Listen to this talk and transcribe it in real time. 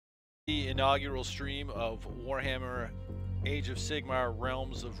The inaugural stream of Warhammer Age of Sigmar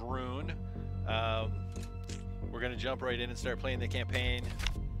Realms of Ruin. We're going to jump right in and start playing the campaign.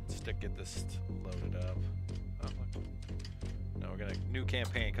 Let's get this loaded up. Oh, no, we're going to new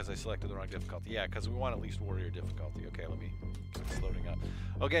campaign because I selected the wrong difficulty. Yeah, because we want at least warrior difficulty. Okay, let me. It's loading up.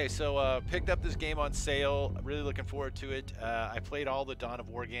 Okay, so picked up this game on sale. Really looking forward to it. I played all the Dawn of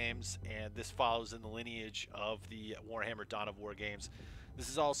War games, and this follows in the lineage of the Warhammer Dawn of War games. This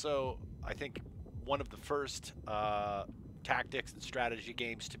is also, I think, one of the first tactics and strategy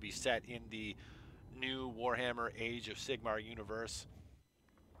games to be set in the new Warhammer Age of Sigmar universe.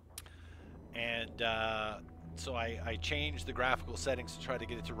 And so I changed the graphical settings to try to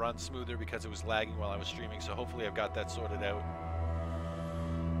get it to run smoother because it was lagging while I was streaming, so hopefully I've got that sorted out.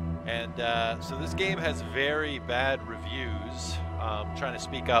 And so this game has very bad reviews. I'm trying to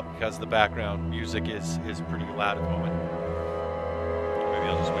speak up because the background music is pretty loud at the moment. Maybe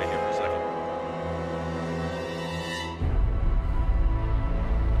I'll just wait here for a second.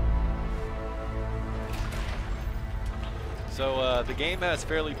 So the game has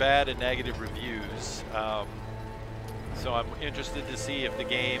fairly bad and negative reviews. So I'm interested to see if the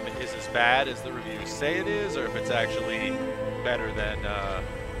game is as bad as the reviews say it is, or if it's actually better than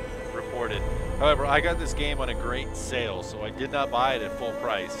reported. However, I got this game on a great sale, so I did not buy it at full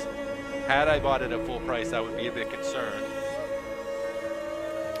price. Had I bought it at full price, I would be a bit concerned.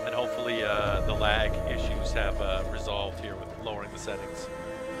 And hopefully the lag issues have resolved here with lowering the settings.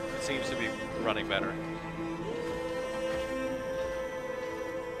 It seems to be running better.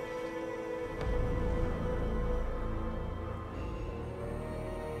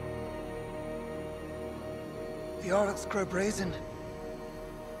 The orcs grow brazen.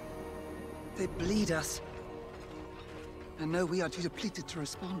 They bleed us. And know we are too depleted to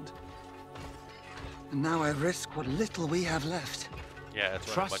respond. And now I risk what little we have left. Yeah,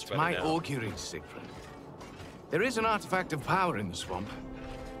 it's Trust much better my now. auguries, Siegfried. There is an artifact of power in the swamp.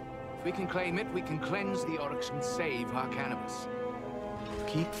 If we can claim it, we can cleanse the orcs and save Harcanibus.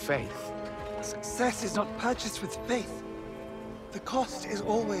 Keep faith. Success is not purchased with faith. The cost is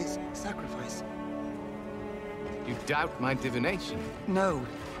always sacrifice. You doubt my divination? No.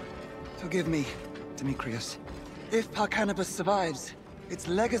 Forgive me, Demetrius. If Harcanibus survives, its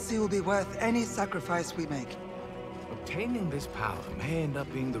legacy will be worth any sacrifice we make. Obtaining this power may end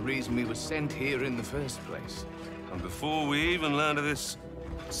up being the reason we were sent here in the first place. And before we even learn of this,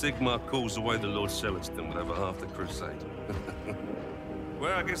 Sigmar calls away the Lord Celestin with over half the crusade.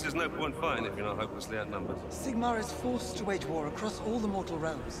 Well, I guess there's no point fighting if you're not hopelessly outnumbered. Sigmar is forced to wage war across all the mortal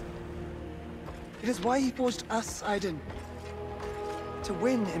realms. It is why he forged us, Aiden. To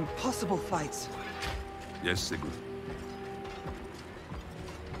win impossible fights. Yes, Sigmar.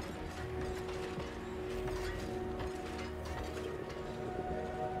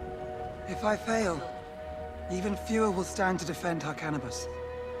 If I fail, even fewer will stand to defend Harcanibus.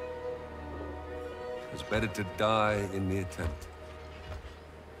 It's better to die in the attempt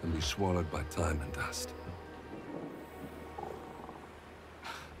than be swallowed by time and dust.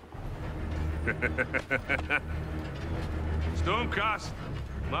 Stormcast,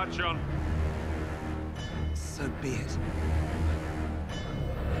 march on. So be it.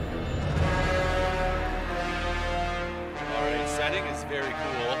 Alright, setting is very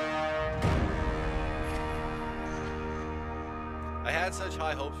cool. I had such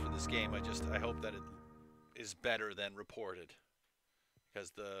high hopes for this game, I hope that it is better than reported. Because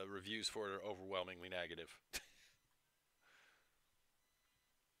the reviews for it are overwhelmingly negative.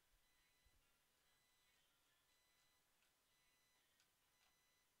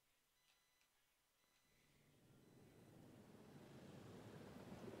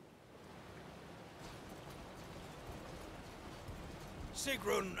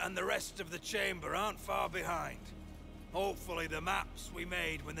 Sigrun and the rest of the chamber aren't far behind. Hopefully the maps we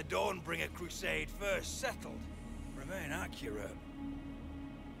made when the Dawnbringer Crusade first settled remain accurate.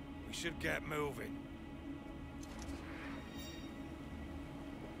 We should get moving.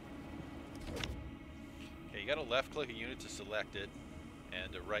 Okay, you gotta left click a unit to select it,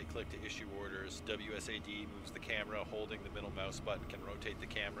 and a right click to issue orders. WSAD moves the camera, holding the middle mouse button can rotate the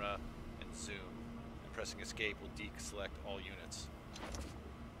camera and zoom. And pressing escape will deselect all units.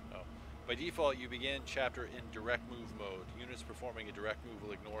 Oh. By default, you begin chapter in direct move mode. Units performing a direct move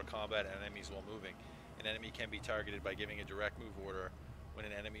will ignore combat enemies while moving. An enemy can be targeted by giving a direct move order when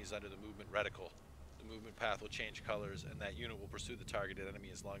an enemy is under the movement reticle. The movement path will change colors, and that unit will pursue the targeted enemy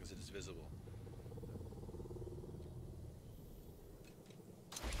as long as it is visible.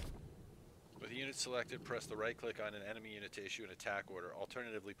 With the unit selected, press the right click on an enemy unit to issue an attack order.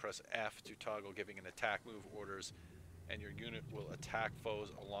 Alternatively, press F to toggle giving an attack move orders and your unit will attack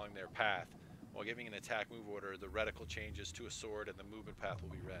foes along their path. While giving an attack move order, the reticle changes to a sword and the movement path will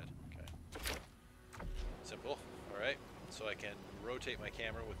be red. Okay. Simple. Alright. So I can rotate my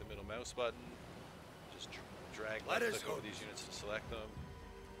camera with the middle mouse button. Just drag left click over these units to select them.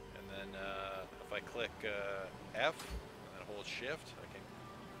 And then if I click F and then hold shift, I can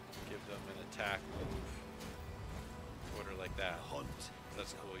give them an attack move order like that. Hunt.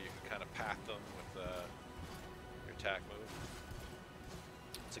 That's cool. You can kind of path them with your attack move.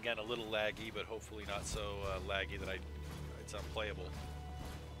 It's again a little laggy, but hopefully not so laggy that it's unplayable.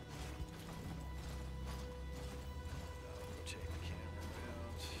 Rotate the camera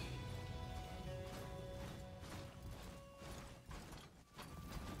around.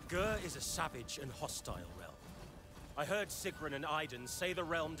 Gur is a savage and hostile realm. I heard Sigrun and Aiden say the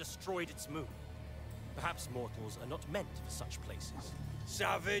realm destroyed its moon. Perhaps mortals are not meant for such places.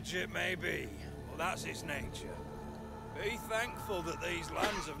 Savage it may be, but that's its nature. Be thankful that these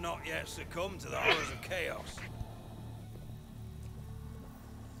lands have not yet succumbed to the horrors of chaos.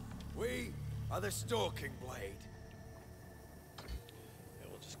 We are the Stalking Blade. Yeah,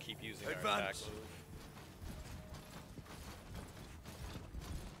 we'll just keep using our attack move.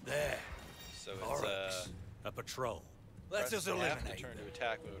 There. So it's a patrol. Let us eliminate F to turn to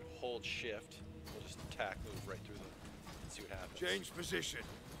attack mode. Hold shift. We'll just attack move right through them. See what happens. Change position.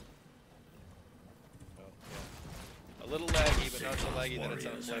 Oh, yeah. A little laggy, but not so laggy that it's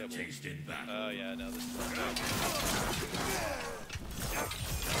unplayable. Oh yeah, no, this is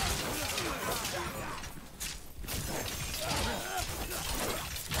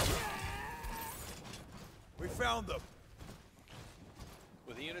We found them.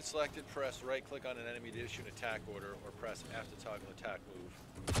 With the unit selected, press right-click on an enemy to issue an attack order, or press F to toggle attack move.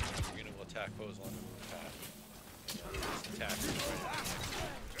 Your unit will attack foes along the movement path. Just attack.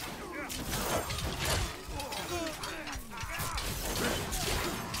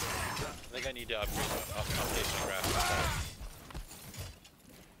 I think I need to update my graphics.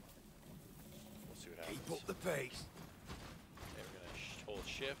 We'll see what happens. Keep up the pace. Okay, we're gonna hold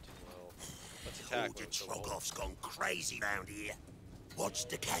shift. Well, let's attack. The Trogoff's gone crazy round here. Watch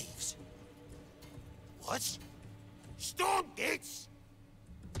the caves. What? Stormgates?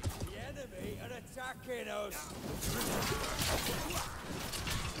 The enemy are attacking us.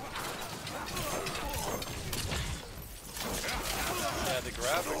 Yeah, the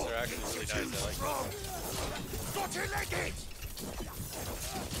graphics are actually really nice. I like them. Got it like it!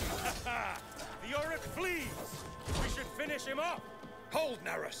 The Auric flees! We should finish him off! Hold,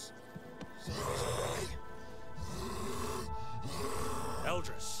 Naris.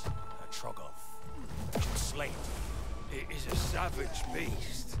 Eldris, a Troggoth. Slain. It is a savage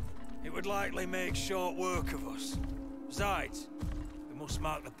beast. It would likely make short work of us. Besides, we must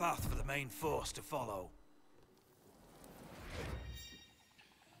mark the path for the main force to follow.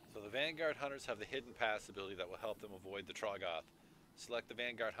 So the Vanguard Hunters have the Hidden Pass ability that will help them avoid the Troggoth. Select the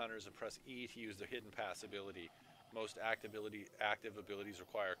Vanguard Hunters and press E to use their Hidden Pass ability. Most active abilities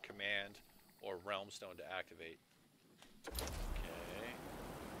require Command or Realm Stone to activate. Okay.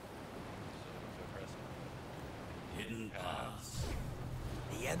 So if I press Hidden pass.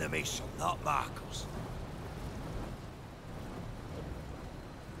 The enemy shall not mark us.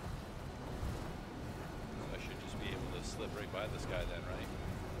 I should just be able to slip right by this guy then, right?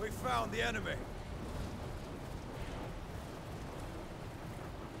 We found the enemy.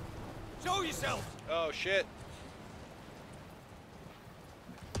 Show yourself! Oh shit!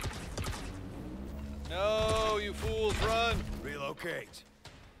 No, you fools, run! Relocate.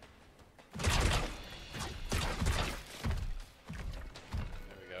 There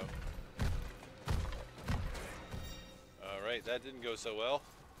we go. Alright, that didn't go so well.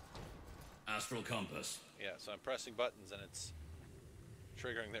 Astral compass. Yeah, so I'm pressing buttons and it's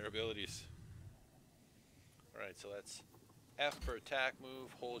triggering their abilities. Alright, so that's F for attack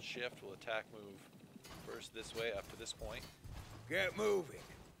move, hold shift will attack move first this way up to this point. Get moving.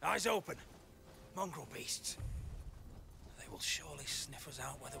 Eyes open. Mongrel beasts. They will surely sniff us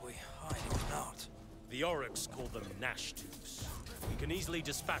out whether we hide or not. The Oryx call them Gnash Tooths. We can easily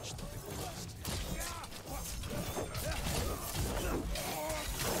dispatch them if we must.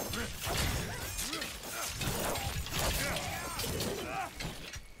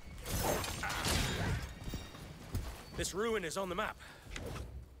 This ruin is on the map.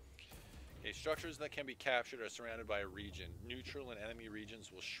 Okay, structures that can be captured are surrounded by a region. Neutral and enemy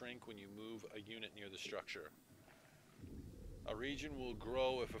regions will shrink when you move a unit near the structure. A region will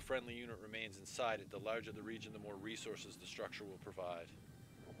grow if a friendly unit remains inside it. The larger the region, the more resources the structure will provide.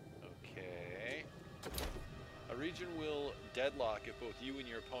 Okay. A region will deadlock if both you and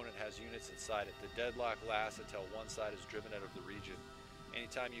your opponent has units inside it. The deadlock lasts until one side is driven out of the region.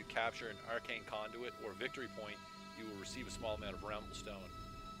 Anytime you capture an arcane conduit or victory point, you will receive a small amount of realm stone.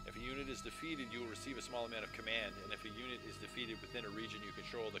 If a unit is defeated, you will receive a small amount of command, and if a unit is defeated within a region you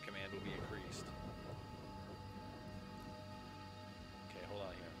control, the command will be increased. Okay, hold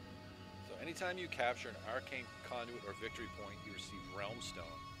on here. So anytime you capture an arcane conduit or victory point, you receive realm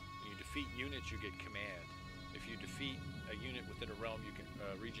stone. When you defeat units, you get command. If you defeat a unit within a realm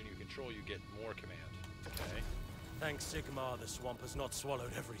region you control, you get more command. Okay. Thanks, Sigmar, the swamp has not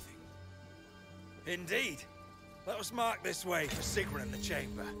swallowed everything. Indeed. Let us mark this way for Sigrun and the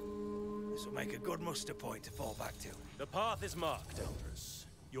chamber. This will make a good muster point to fall back to. The path is marked, Elders.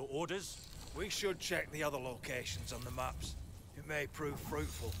 Your orders? We should check the other locations on the maps. It may prove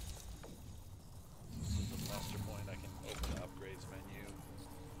fruitful. This is the master point. I can open the upgrades menu.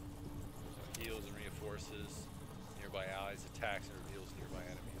 So heals and reinforces nearby allies, attacks and reveals nearby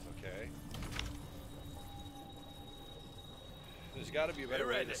enemies. Okay. There's got to be a better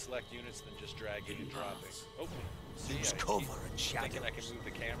way to select units than just dragging and dropping. Oh, see, Use cover and shadows. Thinking I can move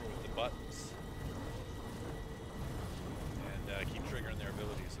the camera with the buttons and keep triggering their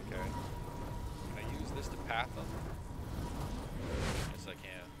abilities. Okay. Can I use this to path them? Yes, I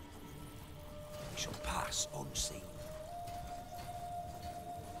can. We shall pass unseen.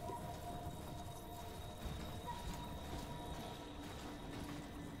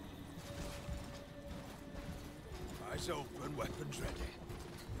 Eyes open, weapons ready.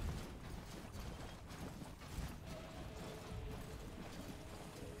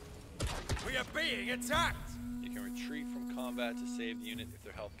 We are being attacked! You can retreat from combat to save the unit if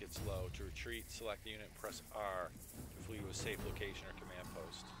their health gets low. To retreat, select the unit and press R to flee to a safe location or command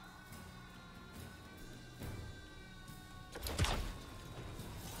post.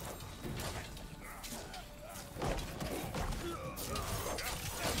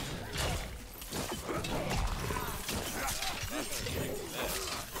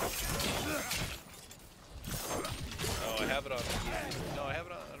 Oh, I have it on the easy. No, I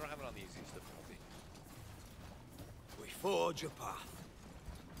don't have it on the easiest difficulty. We forge a path.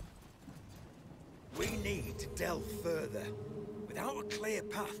 We need to delve further. Without a clear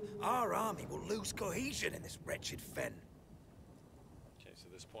path, our army will lose cohesion in this wretched fen. Okay, so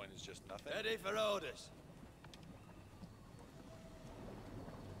this point is just nothing. Ready for orders.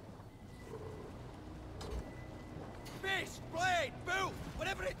 Fish, blade, boot,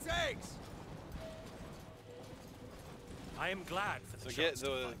 whatever it takes. I am glad for the So chance get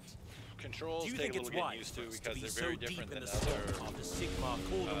to the fight. controls Do you take think a it's little wise getting used for to us because be they're so very deep different in than the swamp other after Sigmar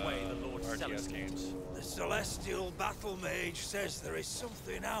called away the Lord RTS Celestin? games. The Celestial Battle Mage says there is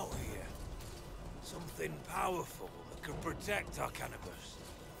something out here. Something powerful that could protect our cannabis.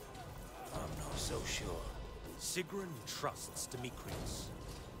 I'm not so sure. Sigrun trusts Demetrius.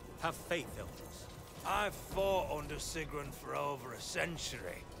 Have faith, Elders. I've fought under Sigrun for over a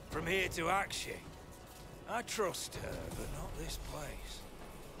century, from here to Akshi. I trust her, but not this place.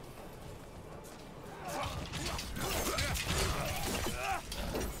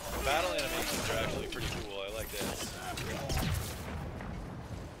 The battle animations are actually pretty cool. I like this. Okay,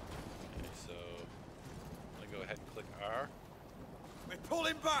 so I'm gonna go ahead and click R. We're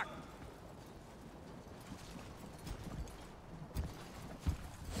pulling back!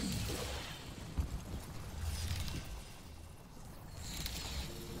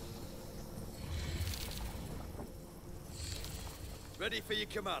 Ready for your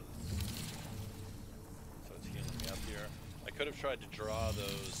command. So it's healing me up here. I could have tried to draw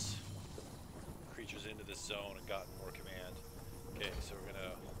those creatures into this zone and gotten more command. Okay, so we're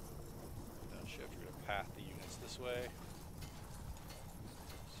gonna downshift. We're gonna path the units this way.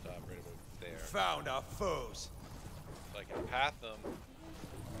 Stop right about there. Found our foes. So I can path them.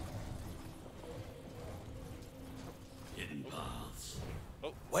 Hidden paths.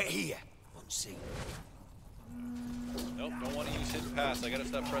 Oh, Wait here, unseen. nope, don't want to use hidden paths. I gotta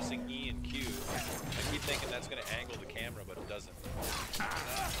stop pressing E and Q. I keep thinking that's gonna angle the camera, but it doesn't.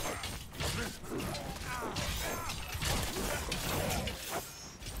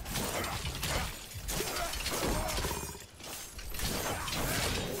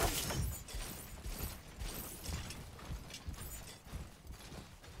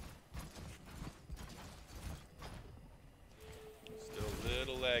 Still a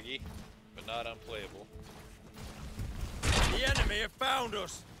little laggy, but not unplayable. The enemy have found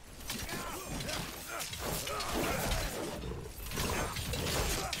us.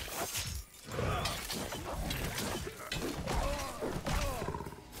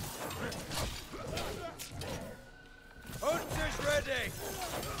 Hunters ready.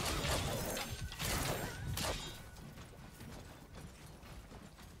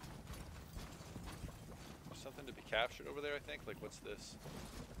 over there, I think. Like, what's this?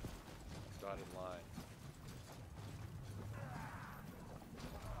 Dotted line.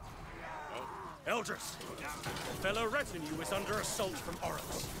 Oh. Eldris, fellow retinue is under assault from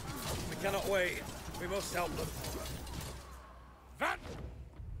Oryx. We cannot wait. We must help them. That!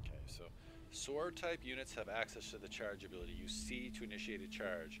 Okay, so sword-type units have access to the charge ability. Use C to initiate a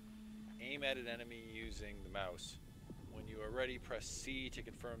charge. Aim at an enemy using the mouse. When you are ready, press C to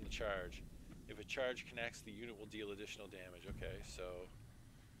confirm the charge. If a charge connects, the unit will deal additional damage. Okay, so...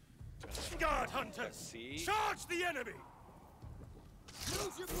 Guard hunters! C. Charge the enemy!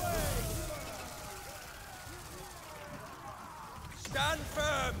 Use your blade! Stand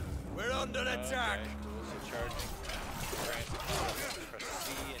firm! We're under attack! Okay, so charging. Press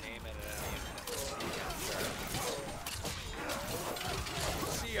C and aim at an enemy and press C again to charge.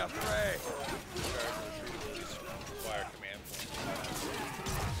 See ya, prey! Charge retreat abilities require command points.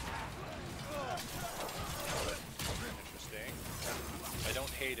 Interesting. I don't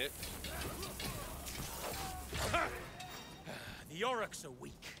hate it. The Oryx are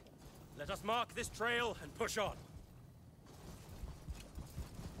weak. Let us mark this trail and push on.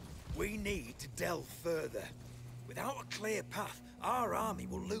 We need to delve further. Without a clear path, our army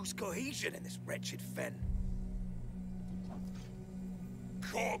will lose cohesion in this wretched fen.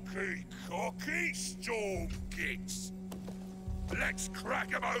 Cocky, cocky storm kits. Let's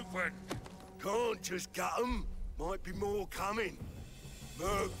crack 'em open. Can't just gut 'em. Might be more coming.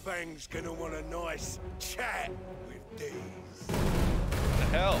 Murkfang's gonna want a nice chat with these. What the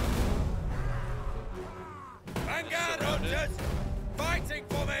hell? Vanguard Surrounded. hunters! Fighting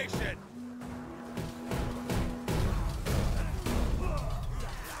formation!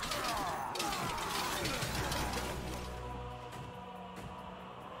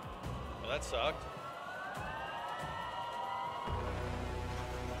 Well, that sucked.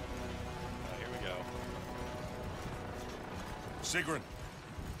 Here we go. Sigrun,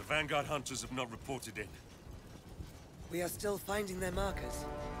 the Vanguard hunters have not reported in. We are still finding their markers.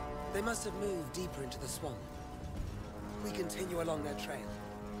 They must have moved deeper into the swamp. We continue along their trail.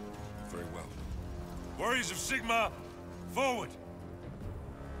 Very well. Warriors of Sigmar, forward!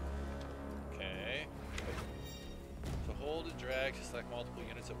 Okay. To hold and drag to select multiple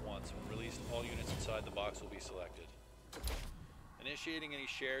units at once. When released, all units inside the box will be selected. Initiating any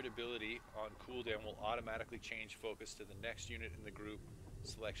shared ability on cooldown will automatically change focus to the next unit in the group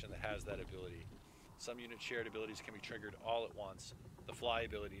selection that has that ability. Some unit shared abilities can be triggered all at once. The fly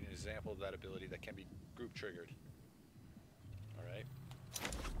ability is an example of that ability that can be group triggered. Alright.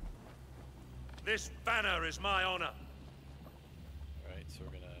 This banner is my honor. Alright, so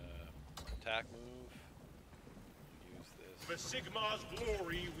we're gonna attack move. Use this. For Sigmar's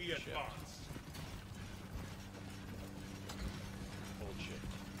glory, we Shift. advance. Hold shift.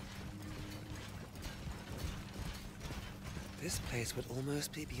 This place would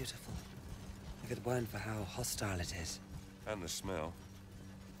almost be beautiful if it weren't for how hostile it is. And the smell.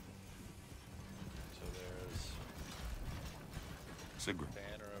 So there's Sigrun,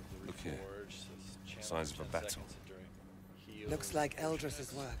 banner of the Look here. Reforged. Says channel Signs of for a 10 battle. seconds enduring. Heal. Looks like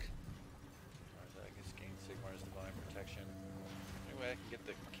Eldris's work. Arthagis gain Sigmar's divine protection. Anyway, I can get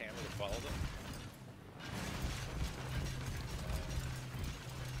the camera to follow them.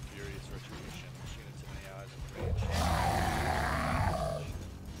 Furious retribution. Units of many eyes and range.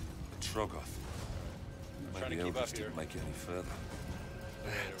 Troggoth. Trying to Maybe keep up Eldris here. didn't make it any further.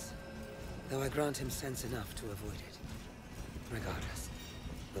 Perhaps. Though I grant him sense enough to avoid it. Regardless,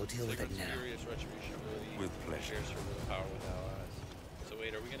 we'll deal with it Sigurd's now. Furious retribution ability. With pleasure. Shares her willpower with allies. So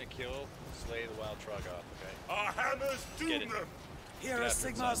wait, are we gonna kill, slay the wild Troggoth? Okay. Our hammers Get doom it. them! Here Get are after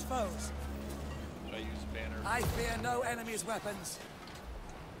it, Sigmar's son. foes. Should I use banner? I fear no enemy's weapons.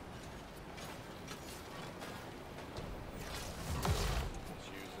 Let's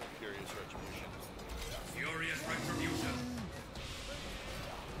use a Furious Retribution. Furious retribution.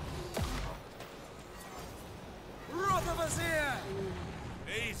 Wrath of Azir!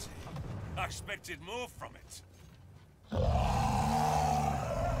 Easy. I expected more from it.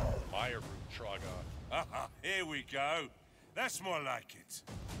 Fire Root Troggoth. Aha, here we go. That's more like it.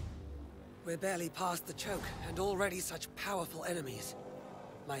 We're barely past the choke, and already such powerful enemies.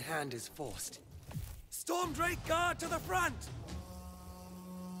 My hand is forced. Stormdrake Guard to the front!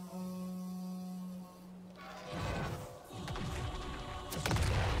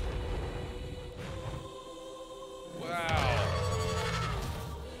 Wow.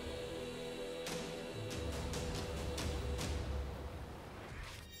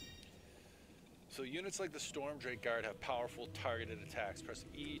 So units like the Stormdrake Guard have powerful targeted attacks. Press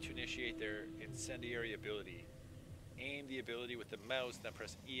E to initiate their incendiary ability. Aim the ability with the mouse, then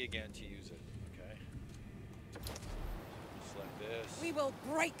press E again to use it. Okay. this. We will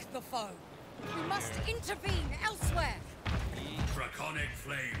break the foe. We must intervene elsewhere. Draconic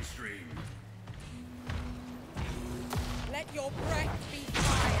flame stream. Let your breath be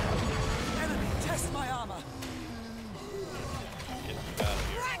fire. Enemy, test my armor. Get you out of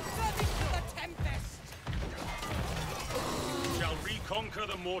here. Drag them into the tempest. Shall reconquer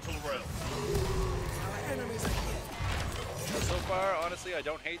the mortal realm. Our enemies are here. So far, honestly, I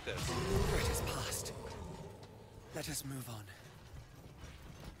don't hate this. It is past. Let us move on.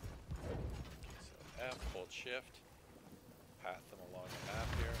 So F, hold shift. Path them along the map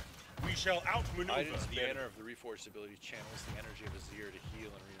here. We shall outmaneuver Iden's the banner of the Reforged ability channels the energy of Azir to heal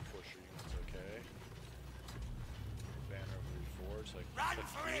and reinforce your units. Okay. Banner of the Reforged. Like Run click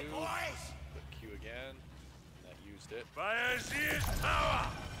for Q, it, boys! click Q again. And that used it. By Azir's power!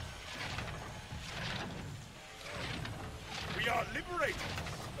 We are liberated!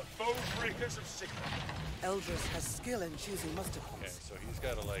 The foe breakers of Sigmar. Eldris has skill in choosing muster Okay, points. so he's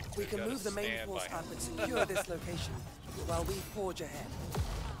got to like. We he's can gotta move the main stand force by up him. and secure this location while we forge ahead.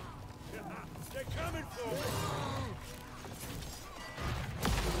 They're coming for us!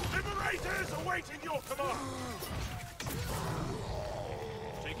 Liberators awaiting your command!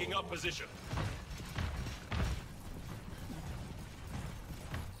 Taking up position.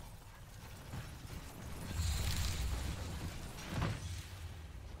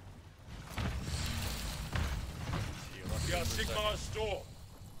 We are Sigmar's store.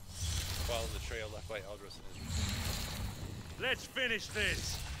 Follow the trail left by Eldris and his. Let's finish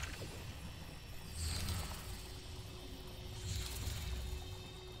this.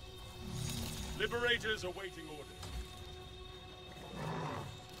 Liberators awaiting orders.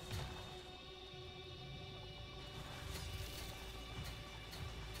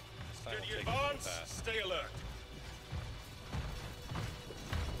 This time we'll Steady take it from the advance, path. stay alert.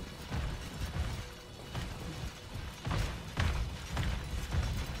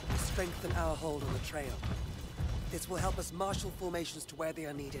 Strengthen our hold on the trail. This will help us marshal formations to where they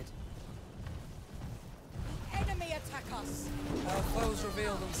are needed. Enemy attack us. Our foes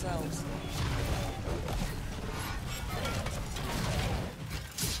reveal themselves.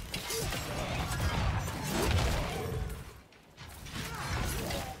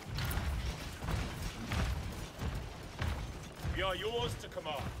 We are yours to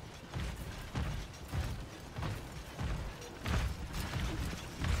command.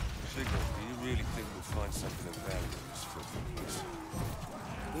 Sigmar, do you really think we'll find something of value in this filthy place?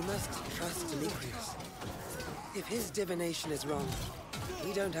 We must trust Demetrius. If his divination is wrong,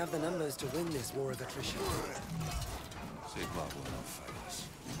 we don't have the numbers to win this war of attrition. Sigmar will not fail us.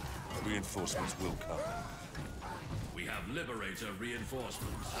 Reinforcements will come. We have Liberator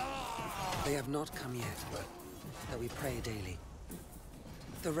reinforcements. They have not come yet, though we pray daily.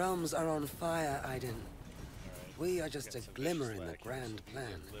 The realms are on fire, Aiden. We are just a Get some glimmer vicious in the lackey. grand We plan.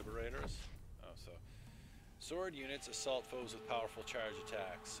 have Liberators. Oh, so sword units assault foes with powerful charge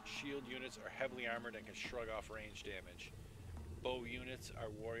attacks. Shield units are heavily armored and can shrug off range damage. Bow units are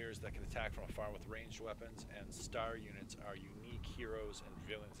warriors that can attack from afar with ranged weapons, and star units are unique heroes and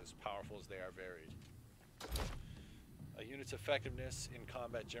villains as powerful as they are varied. A unit's effectiveness in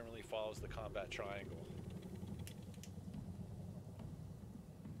combat generally follows the combat triangle.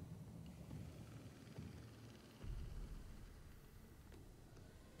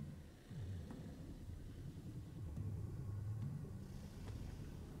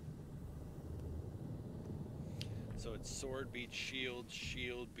 So it's sword beats shield,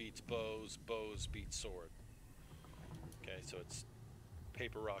 shield beats bows, bows beats sword. Okay, so it's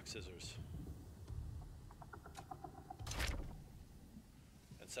paper, rock, scissors.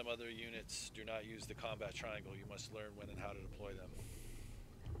 And some other units do not use the combat triangle. You must learn when and how to deploy them.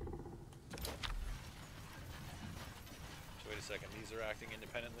 So wait a second, these are acting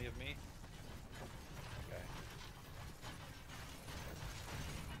independently of me? Okay.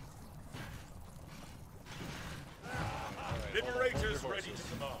 Alright, Liberators hold ready your to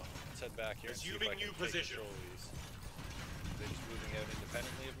horses. command. Let's head back here and see if Assuming I can new take position. control of these. They're just moving out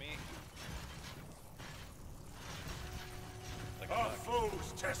independently of me. Like Our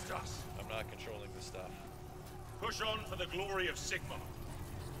foes test us. I'm not controlling this stuff. Push on for the glory of Sigmar.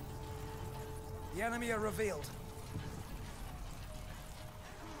 The enemy are revealed.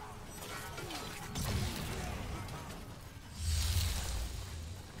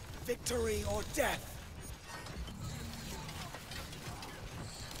 Victory or death.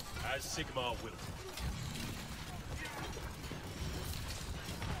 As Sigmar will.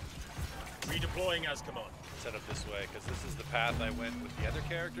 Redeploying as command. Set up this way, because this is the path I went with the other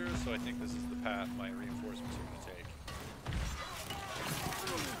characters, so I think this is the path my reinforcements are going to take.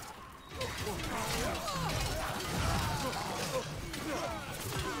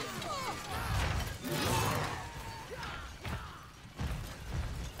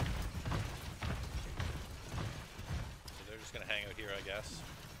 they're just gonna hang out here, I guess.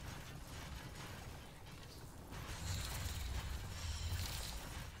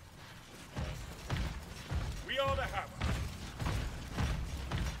 We are the hammer.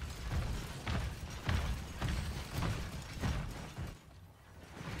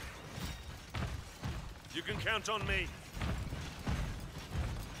 You can count on me.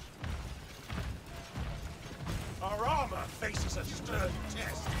 Our armor faces a stern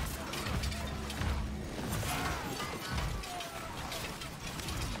test.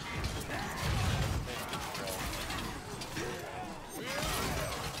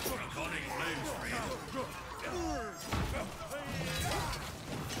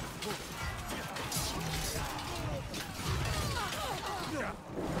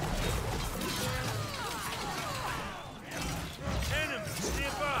 Enemies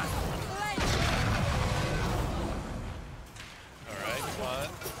nearby. Alright, fun,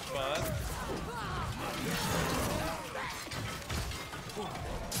 fun.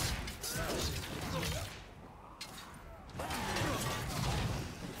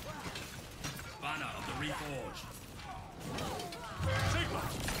 Banner of the Reforged. Sigma,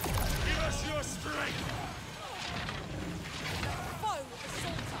 give us your strength. Foe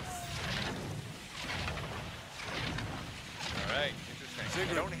assault us. Alright, interesting.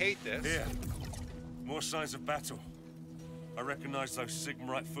 I don't hate this. Here. More signs of battle. I recognize those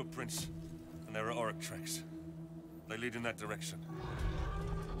Sigmarite footprints, and there are Auric tracks. They lead in that direction.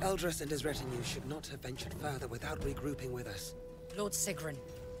 Eldris and his retinue should not have ventured further without regrouping with us. Lord Sigrun,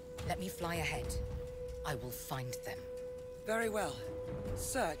 let me fly ahead. I will find them. Very well.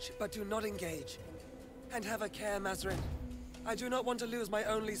 Search, but do not engage. And have a care, Mazrin. I do not want to lose my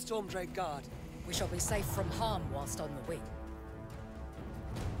only Stormdrake guard. We shall be safe from harm whilst on the wing.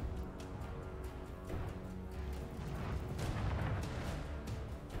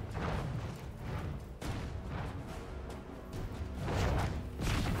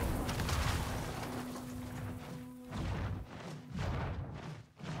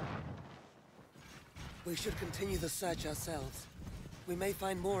 We should continue the search ourselves. We may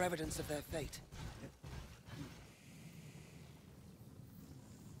find more evidence of their fate.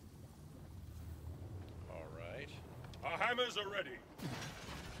 Alright. Our hammers are ready.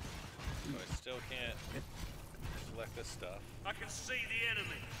 So I still can't select this stuff. I can see the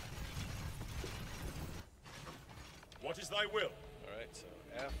enemy. What is thy will? Alright, so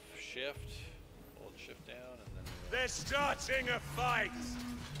F, shift, hold shift down, and then... They're starting a fight!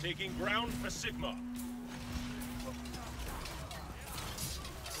 Taking ground for Sigmar.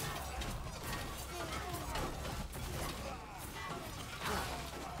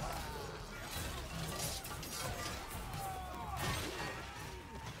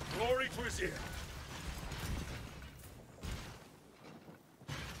 Glory to his ear.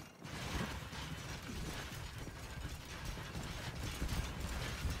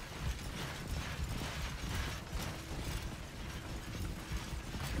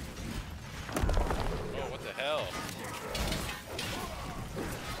 Oh, what the hell?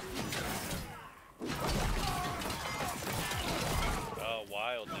 Oh,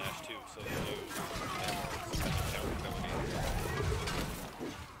 wild Nash too, so they lose.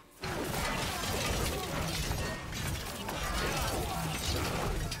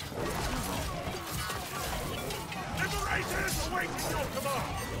 Liberators awaiting your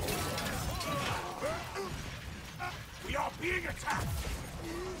command! We are being attacked!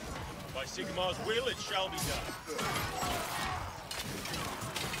 By Sigmar's will, it shall be done.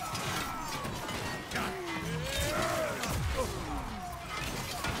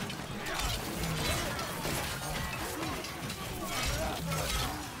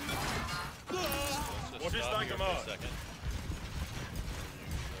 What is thy command?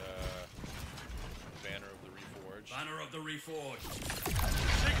 Banner of the Reforged. Banner of the Reforged.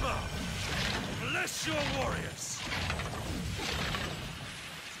 Sigmar, bless your warriors!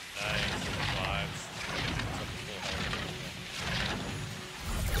 Nice. Lives.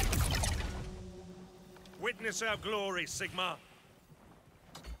 Witness our glory, Sigmar.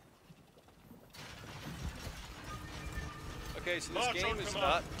 Okay, so this March game on is command.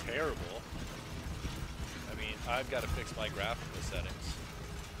 not terrible. I mean, I've got to fix my graphical settings.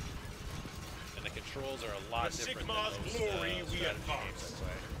 And the controls are a lot For different Sigmar's than most glory, we strategy advance. games I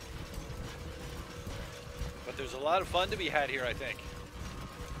play. But there's a lot of fun to be had here, I think.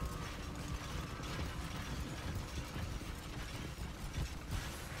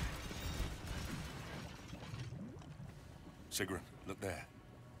 Sigrun, look there.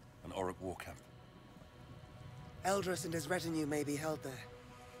 A an Orc war camp. Eldris and his retinue may be held there.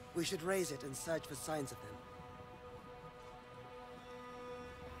 We should raise it and search for signs of them.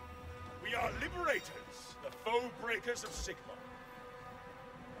 We are liberators, the foe breakers of Sigmar.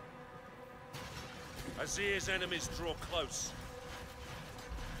 Azir's enemies draw close.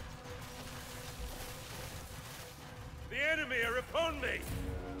 The enemy are upon me!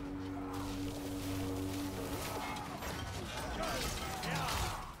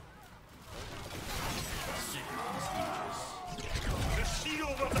 The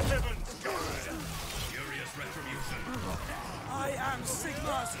shield of the heavens! Furious retribution! I am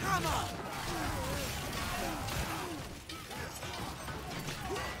Sigmar's hammer!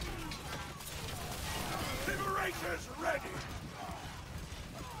 Liberators ready!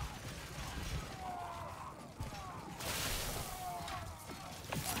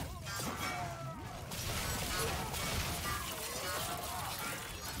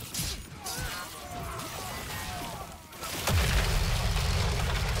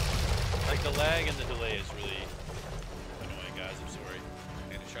 Like, the lag and the delay is really annoying, guys. I'm sorry.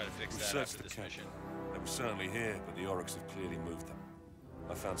 I'm gonna try to fix that after this mission. They were certainly here, but the Oryx have clearly moved them.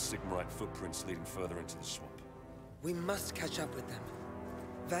 I found Sigmarite footprints leading further into the swamp. We must catch up with them.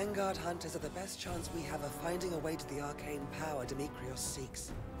 Vanguard hunters are the best chance we have of finding a way to the arcane power Demetrios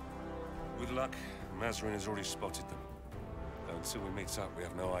seeks. With luck, Mazarin has already spotted them. Though until we meet up, we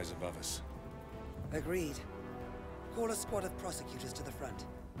have no eyes above us. Agreed. Call a squad of prosecutors to the front.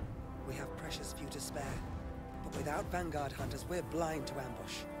 We have precious few to spare. But without Vanguard hunters, we're blind to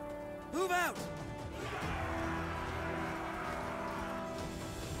ambush. Move out!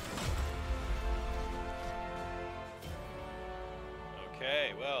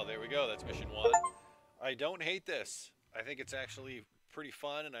 Okay, well, there we go. That's mission 1. I don't hate this. I think it's actually pretty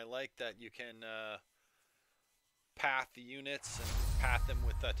fun, and I like that you can path the units and path them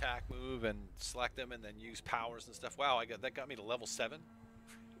with the attack move and select them and then use powers and stuff. Wow, that got me to level 7.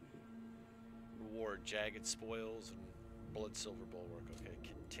 Reward jagged spoils and blood silver bulwark. Okay,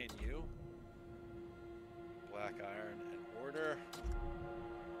 continue. Black iron and order.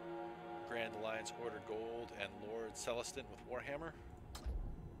 Grand Alliance Order Gold and Lord Celestin with Warhammer.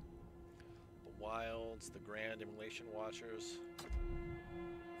 The Wilds, the Grand Immolation Watchers,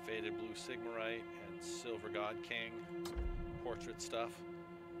 Faded Blue Sigmarite and Silver God King. Portrait stuff.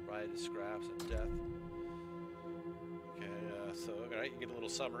 Riot Scraps and Death. Okay, so, alright, you get a little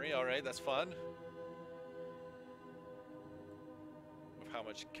summary. Alright, that's fun. Of how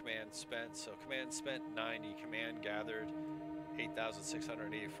much command spent. So, command spent 90, command gathered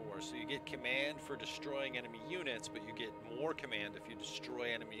 8,684. So you get command for destroying enemy units, but you get more command if you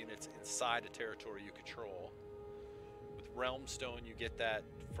destroy enemy units inside a territory you control. With Realm Stone, you get that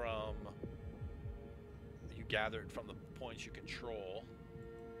from... you gathered from the points you control.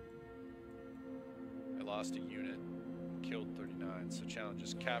 I lost a unit, killed 39. So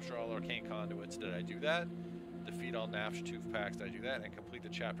challenges: capture all arcane conduits. Did I do that? Defeat all Napsh Tooth packs. Did I do that? And complete the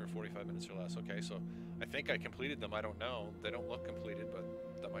chapter in 45 minutes or less. Okay, so I think I completed them. I don't know. They don't look completed, but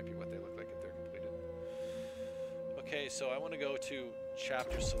that might be what they look like if they're completed. Okay, so I want to go to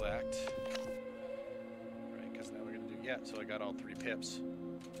chapter select. Right, because now we're going to do... yeah, so I got all 3 pips.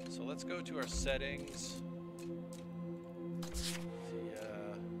 So let's go to our settings.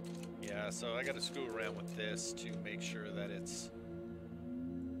 Yeah, so I got to screw around with this to make sure that it's...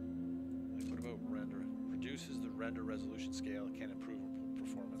 like, what about render? Reduces the render resolution scale. It can improve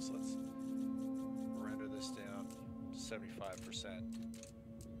performance. Let's render this down 75%.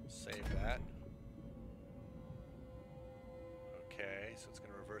 Save that. Okay, so it's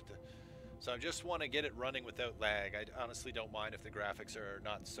going to revert the... so I just want to get it running without lag. I honestly don't mind if the graphics are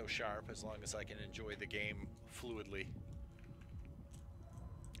not so sharp, as long as I can enjoy the game fluidly.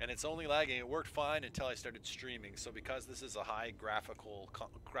 And it's only lagging. It worked fine until I started streaming. So because this is a high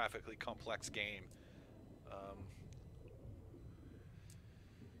graphically complex game,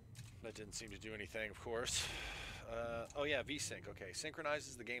 that didn't seem to do anything, of course. Oh yeah, VSync. Okay,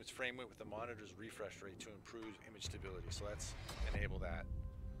 synchronizes the game's frame rate with the monitor's refresh rate to improve image stability. So let's enable that.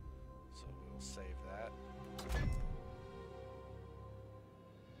 So we'll save that.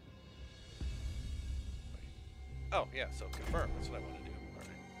 Oh yeah, so confirm. That's what I want to do.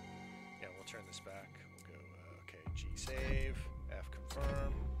 Turn this back. We'll go, okay, G save, F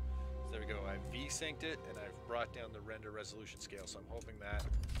confirm. So there we go. I've V-synced it and I've brought down the render resolution scale. So I'm hoping that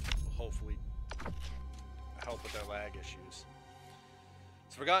will hopefully help with our lag issues.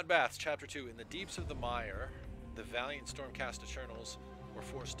 So Forgotten Baths, Chapter 2. In the deeps of the mire, the valiant Stormcast Eternals were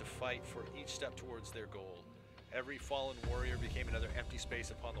forced to fight for each step towards their goal. Every fallen warrior became another empty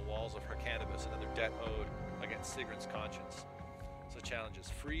space upon the walls of Hyrcanibus, another debt owed against Sigrun's conscience. So challenges.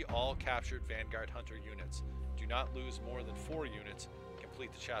 Free all captured Vanguard Hunter units. Do not lose more than 4 units.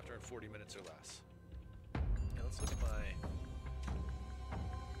 Complete the chapter in 40 minutes or less. Now let's look at my...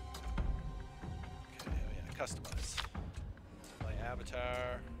 Okay, oh yeah, customize. My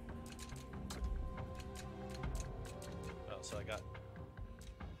avatar. Oh, so I got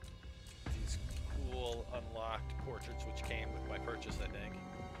these cool unlocked portraits which came with my purchase, I think.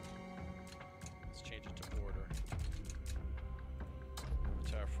 Let's change it to order.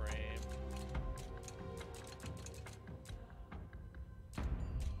 Avatar frame.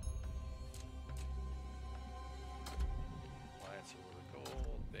 Alliance order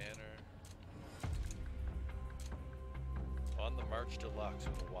gold, banner. On the March Deluxe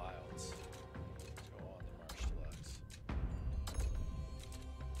with the Wilds. Let's go on the March Deluxe.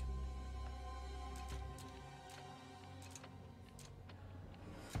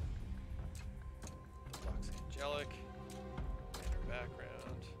 Deluxe Angelic. Banner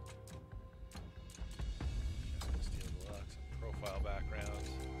background. Steel Deluxe. Profile background.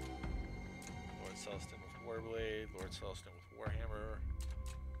 Lord Celestin with Warblade. Lord Celestin with Warhammer.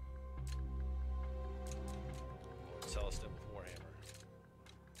 Lord Celestin with Warhammer.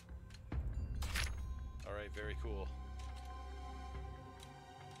 Alright, very cool.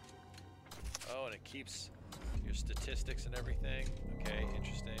 Oh, and it keeps your statistics and everything. Okay,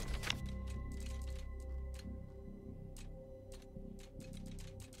 interesting.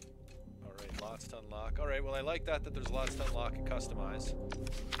 Alright, lots to unlock. Alright, well I like that there's lots to unlock and customize.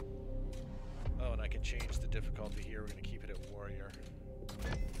 Oh, and I can change the difficulty here. We're going to keep it at Warrior.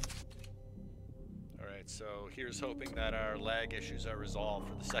 Alright, so here's hoping that our lag issues are resolved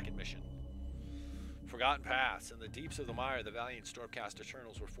for the second mission. Forgotten paths. In the deeps of the mire, the valiant Stormcast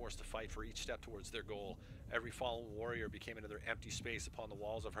Eternals were forced to fight for each step towards their goal. Every fallen warrior became another empty space upon the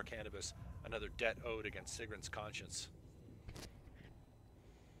walls of Harcanibus, another debt owed against Sigrun's conscience.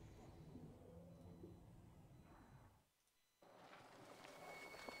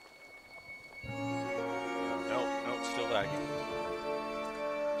 Nope, still lagging.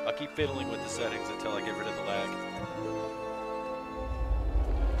 I'll keep fiddling with the settings until I get rid of the lag.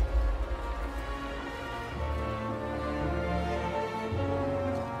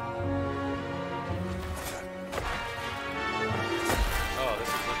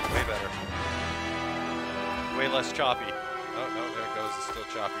 Way less choppy. Oh, no, there it goes. It's still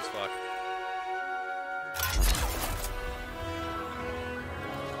choppy as fuck.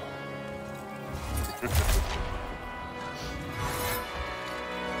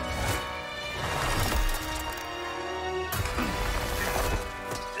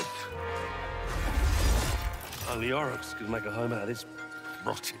 Only Oryx could make a home out of this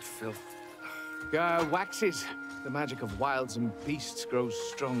rotted filth. Waxes. The magic of wilds and beasts grows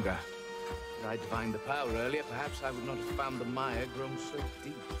stronger. Had I divined the power earlier, perhaps I would not have found the mire grown so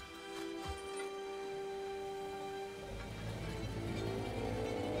deep.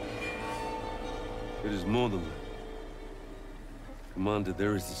 It is more than that. Commander,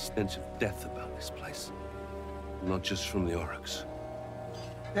 there is the stench of death about this place. Not just from the Oryx.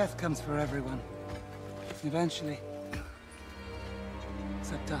 Death comes for everyone. Eventually.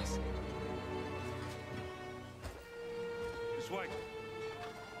 Except us. This way.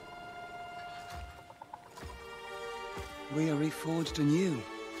 We are reforged anew.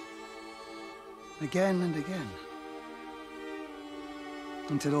 Again and again.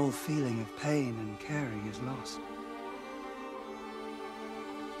 Until all feeling of pain and caring is lost.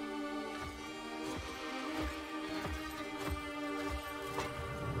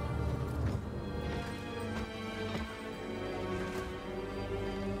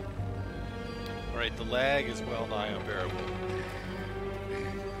 Alright, the lag is well nigh unbearable.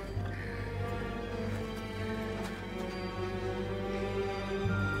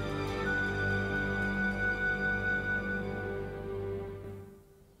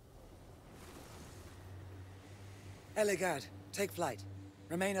 Eligad, take flight.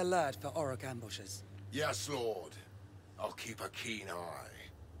 Remain alert for Orc ambushes. Yes, Lord. I'll keep a keen eye.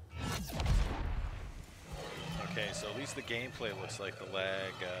 Okay, so at least the gameplay looks like the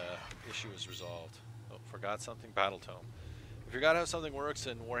lag issue is resolved. Oh, forgot something? Battle Tome. If you forgot how something works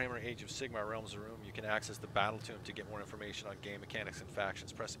in Warhammer Age of Sigmar Realms of Ruin, you can access the Battle Tome to get more information on game mechanics and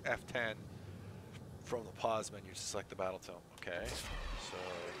factions. Press F10 from the pause menu to select the Battle Tome. Okay, so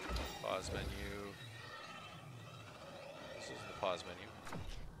pause menu. This is the pause menu.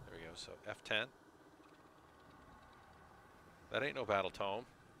 There we go, so F10. That ain't no Battle Tome.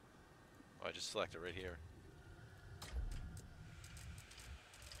 Oh, I just select it right here.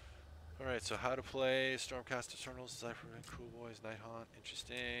 Alright, so how to play Stormcast Eternals, Cyphermen, Cool Boys, Night Haunt,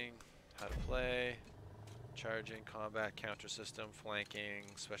 interesting. How to play. Charging, combat, counter system, flanking,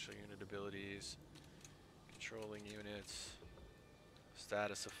 special unit abilities, controlling units,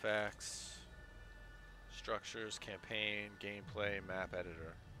 status effects, structures, campaign, gameplay, map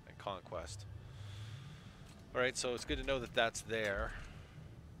editor, and conquest. Alright, so it's good to know that that's there.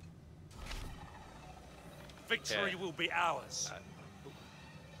 Victory will be ours.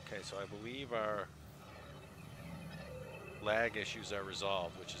 Okay, so I believe our lag issues are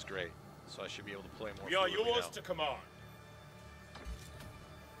resolved, which is great. So I should be able to play more. We are fluidly yours now. to command.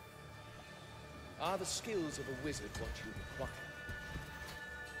 Are the skills of a wizard what you require?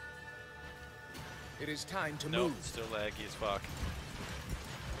 It is time to Nope, move. still laggy as fuck.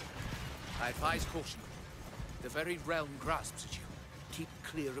 I advise caution. The very realm grasps at you. Keep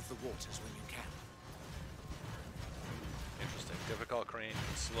clear of the waters when you can. Interesting. Difficult crane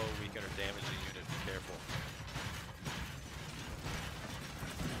can slow, weaken, or damage a unit. Be careful.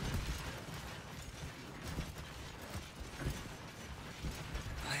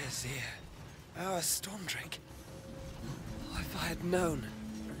 Ayazir, our storm drake. Oh, if I had known.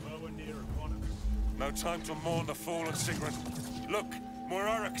 Well, we're near upon us. No time to mourn the fall of Sigrun. Look, more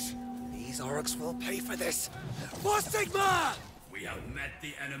orcs. These orcs will pay for this. For Sigmar! We have met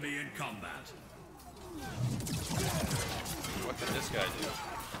the enemy in combat. What did this guy do?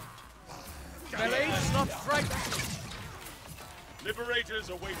 Melee is not frightened. Liberators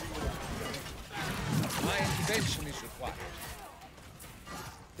awaiting orders. My intervention is required.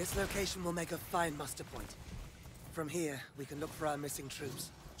 This location will make a fine muster point. From here, we can look for our missing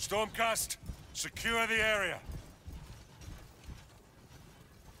troops. Stormcast, secure the area.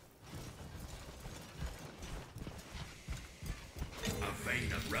 A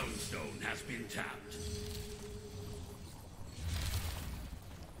vein of Realmstone has been tapped.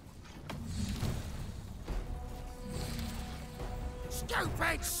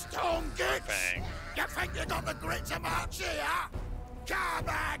 Stupid storm gits! Bang. You think you got the grit to march here? Come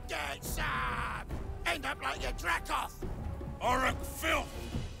and get some! End up like your Dracoth! Orc filth!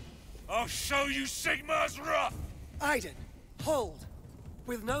 I'll show you Sigmar's wrath! Aiden, hold!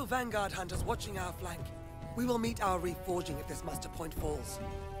 With no vanguard hunters watching our flank, we will meet our reforging if this muster point falls.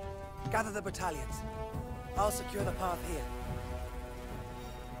 Gather the battalions. I'll secure the path here.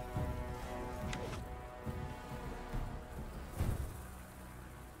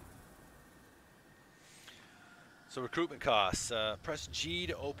 So recruitment costs. Press G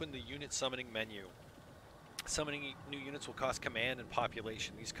to open the unit summoning menu. Summoning new units will cost command and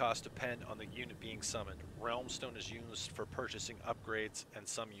population. These costs depend on the unit being summoned. Realmstone is used for purchasing upgrades and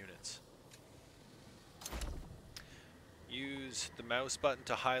some units. Use the mouse button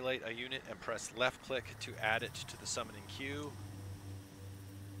to highlight a unit and press left click to add it to the summoning queue.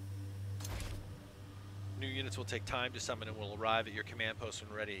 New units will take time to summon and will arrive at your command post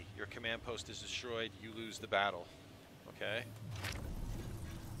when ready. Your command post is destroyed, you lose the battle. Okay.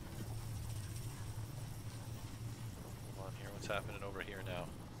 Hold on here, what's happening over here now?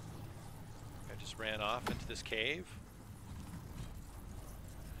 I just ran off into this cave.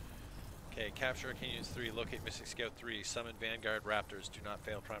 Okay, capture Arcane Units 3, locate Missing Scout 3, summon Vanguard Raptors, do not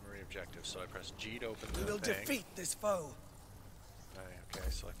fail primary objective. So I press G to open the We will thing. defeat this foe. Okay,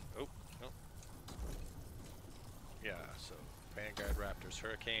 select, oh, no. Yeah, so Vanguard Raptors,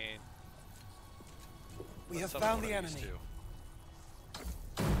 Hurricane. We have Summon found one the of these enemy.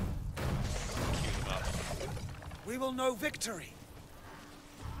 two. Queue them up. We will know victory.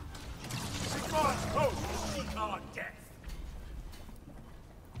 Sigmar's host seek our death.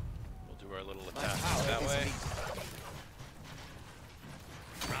 We'll do our little attack that way.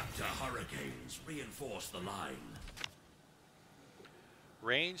 Raptor hurricanes reinforce the line.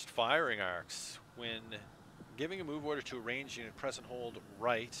 Ranged firing arcs. When giving a move order to a ranged unit, press and hold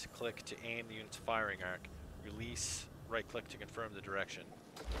right click to aim the unit's firing arc. Release right click to confirm the direction.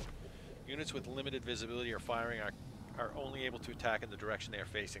 Units with limited visibility or firing arc are only able to attack in the direction they are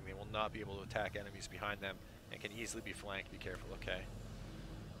facing. They will not be able to attack enemies behind them and can easily be flanked. Be careful, okay?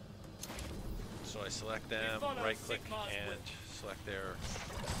 So I select them, right click, and select their...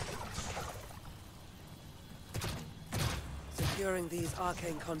 Securing these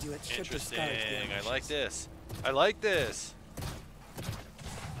arcane conduits should Interesting. discourage the I ambushes. like this. I like this. The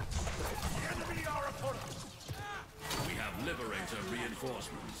enemy are upon us. We have Liberator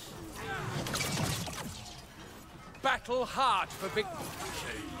reinforcements. Battle hard for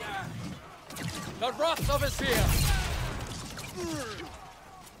victory. The wrath of us here.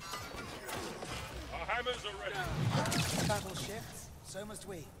 Our hammers are ready. Battle shifts, so must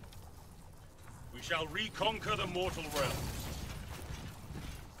we. We shall reconquer the mortal realms.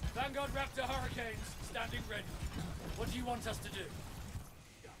 Vanguard Raptor Hurricanes, standing ready. What do you want us to do?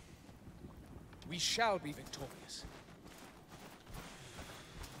 We shall be victorious.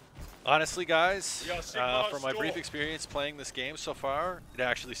 Honestly, guys, We are Sigmar's from my brief store. experience playing this game so far, it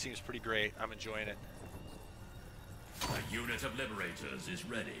actually seems pretty great. I'm enjoying it. A unit of liberators is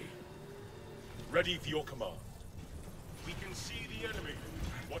ready. Ready for your command. We can see the enemy.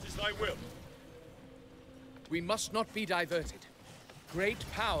 What is thy will? We must not be diverted. Great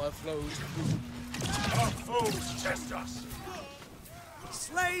power flows through. Our foes test us.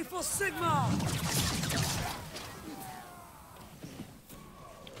 Slay for Sigmar!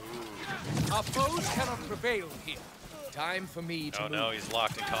 Our foes cannot prevail here. Time for me to Oh move. no, he's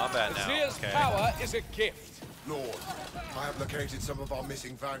locked in combat now. Azir's Okay. power is a gift. Lord, I have located some of our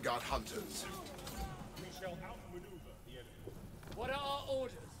missing Vanguard hunters. We shall outmaneuver the enemy. What are our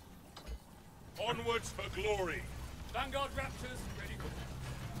orders? Onwards for glory. Vanguard Raptors, ready.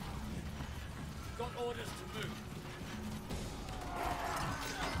 Got orders to move.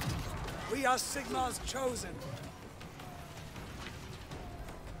 We are Sigmar's chosen.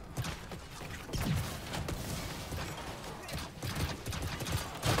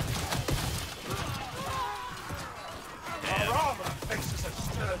 Our armor faces a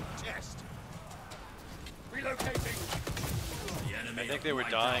stern test. Relocating. The enemy I think they were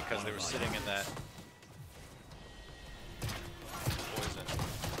dying because they were sitting in that poison.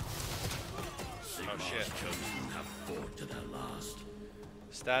 Oh shit. chosen have fought to their last.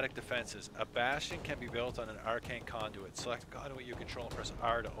 Static defenses. A bastion can be built on an arcane conduit. Select the conduit you control and press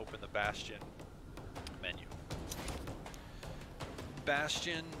R to open the bastion menu.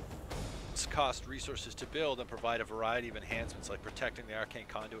 Bastions cost resources to build and provide a variety of enhancements like protecting the arcane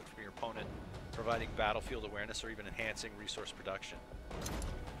conduit from your opponent, providing battlefield awareness, or even enhancing resource production.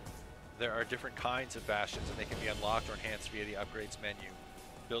 There are different kinds of bastions and they can be unlocked or enhanced via the upgrades menu.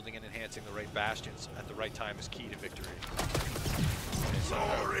 Building and enhancing the right bastions at the right time is key to victory. Okay, so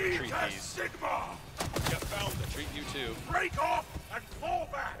Glory retreat to these. Sigmar. You found them. Retreat you too. Break off and fall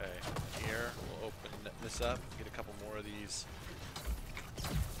back. Okay, here we'll open this up, get a couple more of these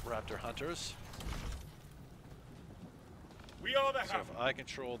raptor hunters. We are the So hammer. if I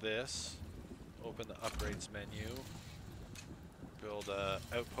control this, open the upgrades menu, build a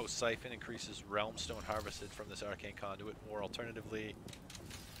outpost siphon, increases realm stone harvested from this arcane conduit, or alternatively,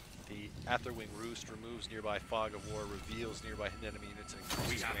 the Atherwing Roost removes nearby fog of war, reveals nearby hidden enemy units, and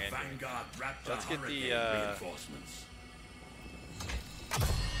We increases have command range. Vanguard Raptor Let's get Hurricane the reinforcements.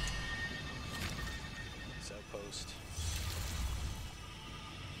 this outpost.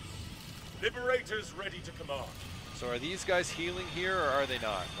 Liberators ready to command. So are these guys healing here, or are they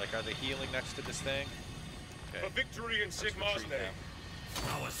not? Like, are they healing next to this thing? Okay. For victory in Let's Sigmar's retreat name. them.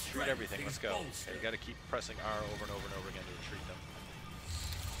 Our Retreat strength everything. is Let's go. bolstered. Okay, you got to keep pressing R over and over and over again to retreat them.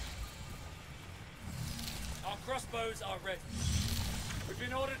 Our crossbows are ready. We've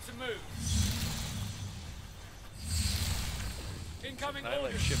been ordered to move. Incoming I like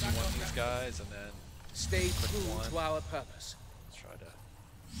orders. shift one of these guys and then Stay click true one. to our purpose. Let's try to.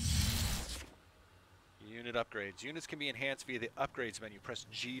 Unit upgrades. Units can be enhanced via the upgrades menu. Press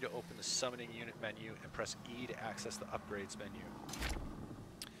G to open the summoning unit menu and press E to access the upgrades menu.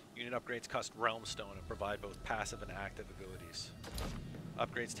 Unit upgrades cost realm stone and provide both passive and active abilities.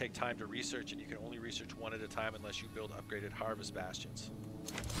 Upgrades take time to research and you can only research one at a time unless you build upgraded harvest bastions.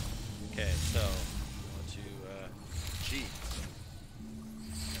 Okay, so go to G.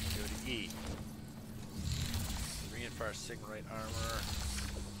 And go to E. Reinforce Sigmarite armor.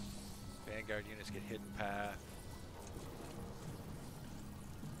 Vanguard units get hidden path.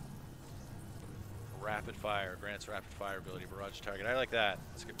 Rapid fire grants rapid fire ability, barrage target. I like that.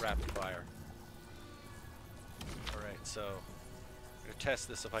 Let's get rapid fire. Alright, so I'm gonna test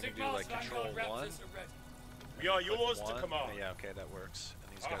this if I can do like control one. We are yours One. to command. Yeah, okay, that works.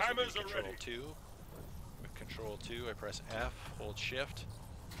 And these Our guys will be hammers are control ready. 2. With control 2, I press F, hold shift.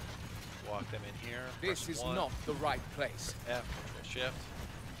 Walk them in here. This press is 1, not the right place. F, hold shift.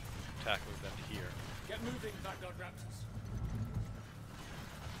 Attack move them to here. Get moving, Vanguard Raptors.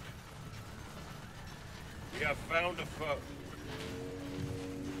 We have found a foe.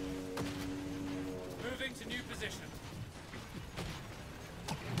 Moving to new position.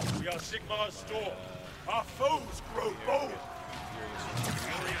 We are Sigmar's store. Our foes grow bold.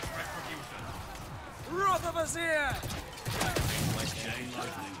 Glorious retribution. Wrath of Azir! Chain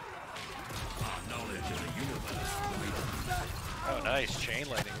lightning. Our knowledge of the universe will be Oh, nice. Chain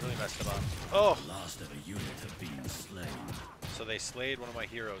lightning really messed them up. Oh! the last of a unit have been slain. So they slayed one of my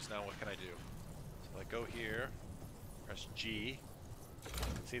heroes. Now what can I do? So I go here, press G.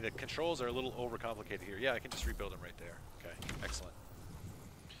 See, the controls are a little overcomplicated here. Yeah, I can just rebuild them right there. Okay, excellent.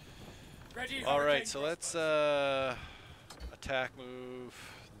 Ready, All right, so let's attack move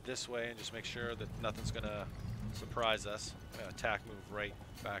this way and just make sure that nothing's gonna surprise us. I'm gonna attack move right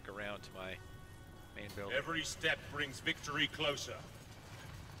back around to my main building. Every step brings victory closer.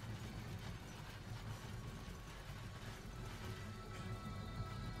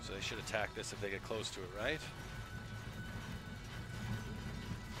 So they should attack this if they get close to it, right?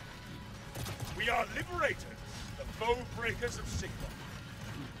 We are liberators, the foe breakers of Sigmar.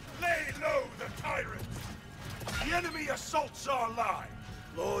 Lay low the tyrant! The enemy assaults our line!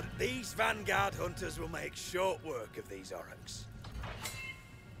 Lord, these vanguard hunters will make short work of these orcs.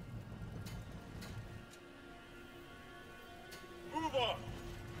 Move on!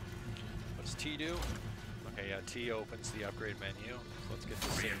 What's T do? Okay, yeah, T opens the upgrade menu. So let's get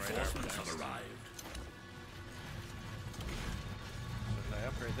this in right now. Reinforcements have arrived. So did I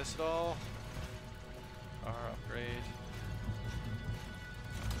upgrade this at all? R upgrade.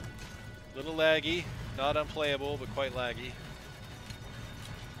 Little laggy, not unplayable, but quite laggy.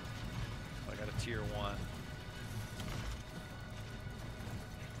 I got a tier 1.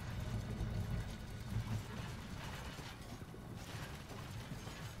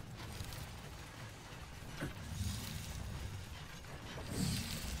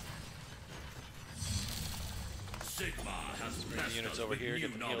 Sigmar has Bring the units us over with here, new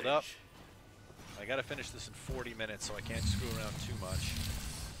get them healed knowledge. up. I gotta finish this in 40 minutes, so I can't screw around too much.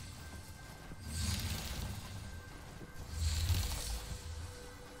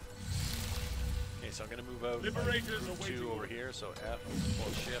 Okay, so I'm gonna move out Liberators group awaiting 2 over here, so F,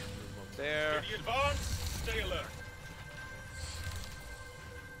 hold shift, move them up there. Ready advance, stay alert.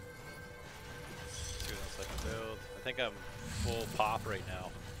 See what else I can build. I think I'm full pop right now.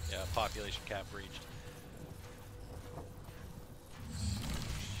 Yeah, population cap reached.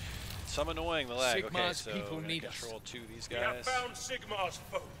 Some annoying, the lag. Okay, Sigmar's so people we're gonna need us. control 2 of these We have guys. found Sigmar's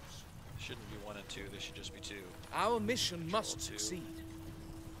foes. Shouldn't be 1 and 2, they should just be 2. Our mission must 2. succeed.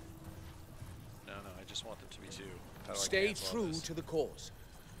 No, I just want them to be 2. How do I Stay cancel all true this? to the cause.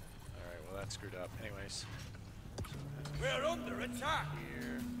 Alright, well that screwed up. Anyways. We're under attack!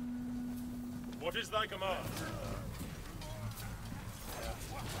 Here. What is thy command?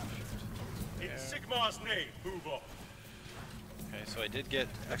 In Sigmar's name, move on. Okay, so I did get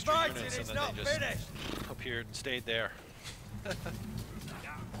extra fighting units and is then not they just finished. appeared and stayed there.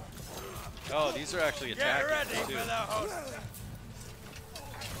 Oh, these are actually Get attacking ready too. for the hunt!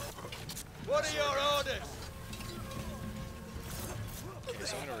 What are your orders? Okay,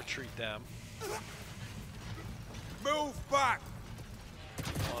 so I'm gonna retreat them. Move back!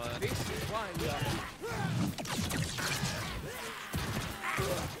 1. This is why we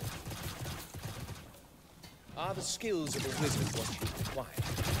are the skills of a wizard what you require?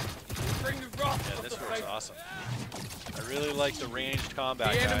 Bring the wrath Yeah, of this the works faithful. awesome. I really like the ranged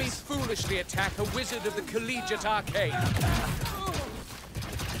combat, The enemy guys. foolishly attack a wizard of the collegiate arcane.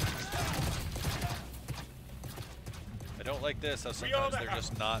 I don't like this, how sometimes they're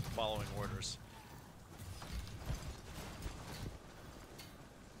just not following orders.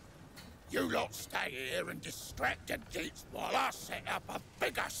 You lot stay here and distract the deeps while I set up a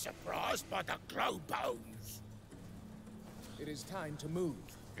bigger surprise by the glow bones. It is time to move.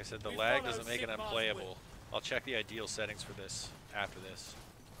 Like I said, the lag doesn't make it unplayable. I'll check the ideal settings for this after this.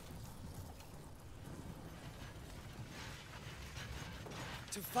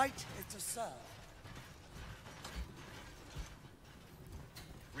 To fight is to serve.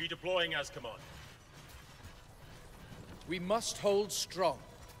 Redeploying as commanded. We must hold strong.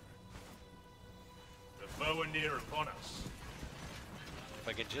 The foe are near upon us. If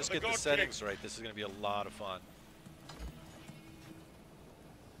I can just For the get the God settings King. right, this is going to be a lot of fun.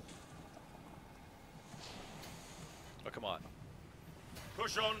 Oh, come on.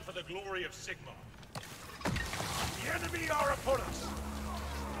 Push on for the glory of Sigmar. The enemy are upon us.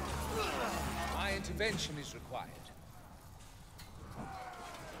 My intervention is required.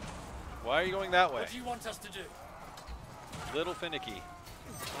 Why are you going that way? What do you want us to do? Little finicky.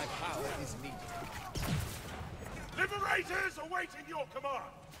 My power is needed. Liberators awaiting your command.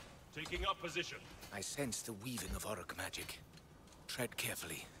 Taking up position. I sense the weaving of Orc magic. Tread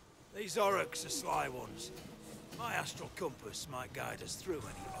carefully. These orcs are sly ones. My astral compass might guide us through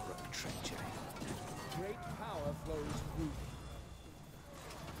any orc treachery. Great power flows through me.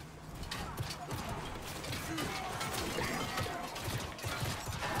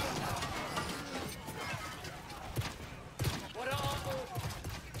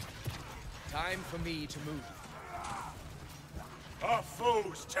 Time for me to move. Our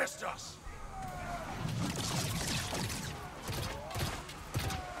foes test us.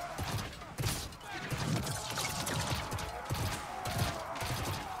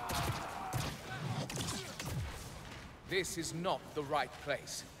 This is not the right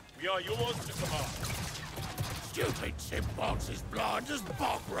place. We are yours to command. Stupid chipmunks as blind as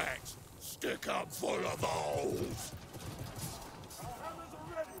bog rats. Stick up full of holes. Our hammers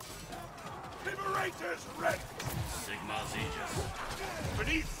are ready. Liberators ready. Sigmar's Aegis.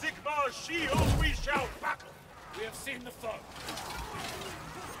 Beneath Sigmar's shield we shall battle. We have seen the foe.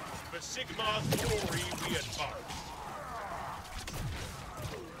 For Sigmar's glory we advance.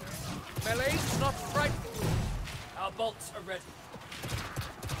 Melee's not frightened. Our bolts are ready.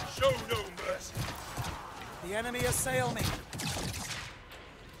 Show no mercy. The enemy assail me.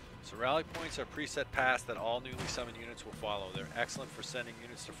 So rally points are preset paths that all newly summoned units will follow. They're excellent for sending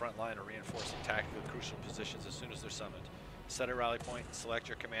units to front line or reinforcing tactically crucial positions as soon as they're summoned. Set a rally point, select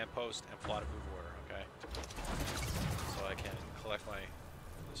your command post, and plot a move order, okay? So I can collect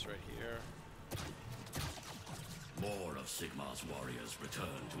this right here. More of Sigmar's warriors return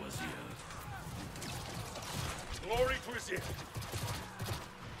to Azir. Glory to Azir.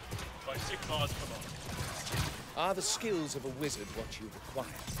 By Sigmar's command. Are the skills of a wizard what you require?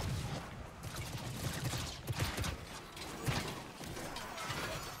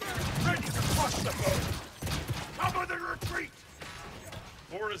 Ready to crush the foe! Cover the retreat!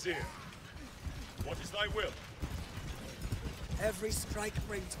 For Azir, what is thy will? Every strike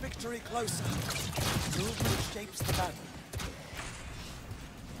brings victory closer. Movement shapes the battle.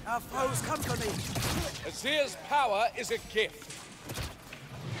 Our foes come for me. Azir's power is a gift.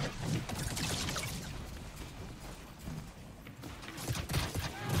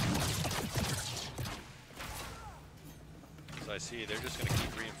 As I see, they're just going to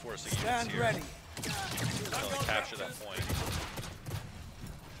keep reinforcing Stand units here. ready. Until they capture that point.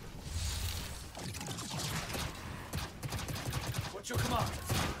 What's your command?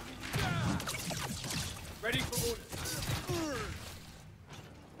 Ready for orders.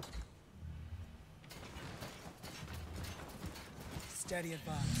 Steady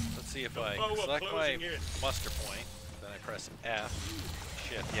advance. Let's see if I select my muster point, then I press F.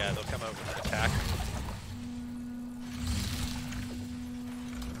 Shit, yeah, they'll come over and attack.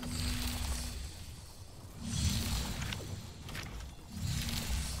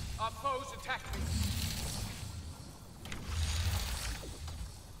 Our foes attack me.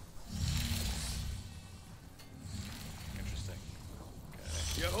 Interesting.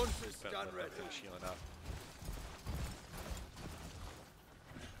 Okay. Your hunt is Done done with ready. the shielding up.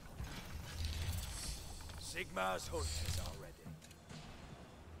 Sigmar's hunters are ready.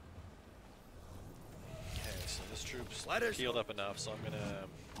 Okay, so this troop's Let us healed up enough, so I'm gonna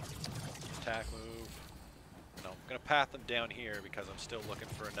attack move. No, I'm gonna path them down here because I'm still looking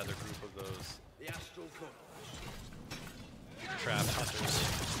for another group of those The astral comes. trap hunters.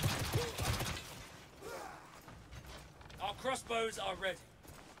 Our crossbows are ready.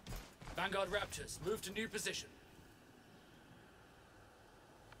 Vanguard Raptors, move to new position.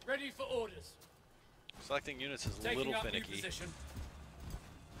 Ready for orders. Selecting units is a Taking little up new finicky. position.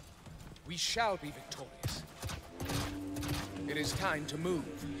 We shall be victorious. It is time to move.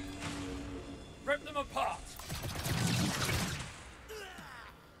 Rip them apart.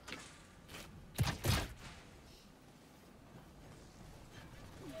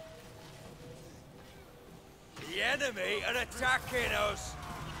 The enemy are attacking us.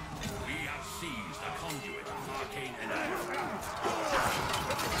 We have seized a conduit of arcane energy.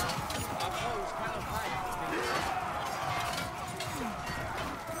 Our foes cannot hide.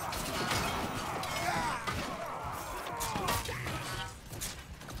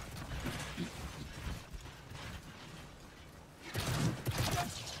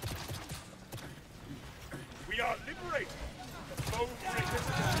 We are liberated. The foe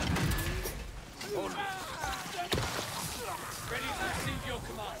breakers. Ready to receive your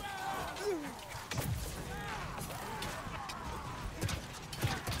command.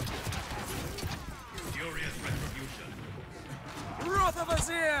 Furious retribution. Wrath of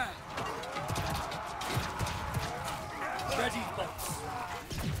Azir! Ready, bolts.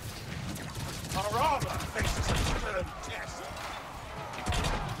 Our armor faces a stern test.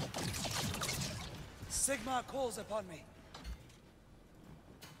 Sigmar calls upon me.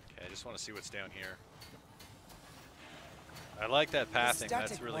 Okay, I just want to see what's down here. I like that pathing, The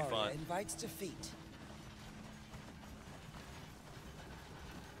that's static really warrior fun. invites defeat.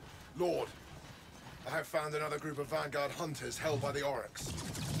 Lord, I have found another group of Vanguard hunters held by the Oryx.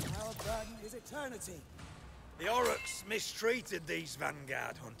 Our burden is eternity. The Oryx mistreated these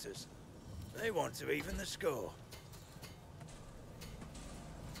Vanguard hunters. They want to even the score.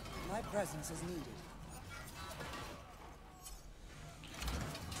 My presence is needed.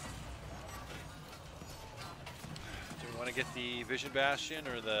 Want to get the Vision Bastion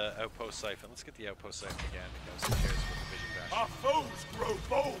or the Outpost Siphon? Let's get the Outpost Siphon again, because who cares about the Vision Bastion? Our foes grow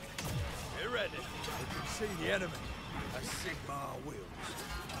bold. Get ready. We can see the enemy as Sigmar wills.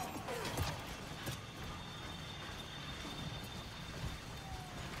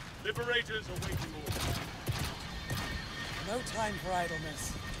 Liberators awaiting orders. No time for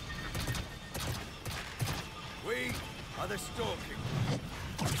idleness. We are the Stalking.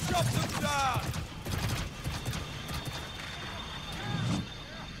 Chop them down!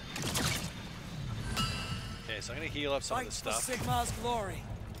 Okay, so I'm going to heal up some of Fight this for stuff. Sigmar's glory.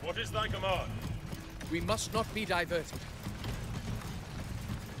 What is thy command? We must not be diverted.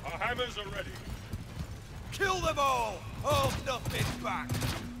 Our hammers are ready. Kill them all! Hold nothing back!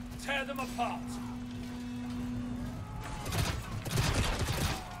 Tear them apart.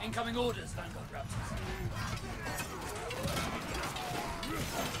 Incoming orders, Vanguard Raptors.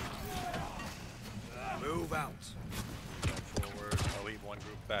 Move out. Going forward. I'll leave one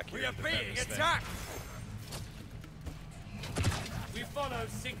group back here. We are to defend being this thing. attacked! We follow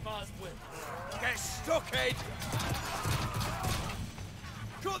Sigmar's will. Get stuck in!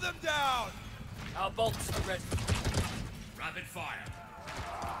 Cut them down! Our bolts are ready. Rapid fire.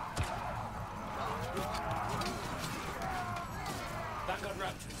 Vanguard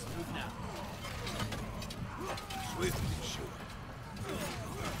Raptors, move now. Swift and sure.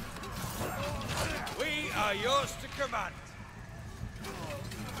 We are yours to command.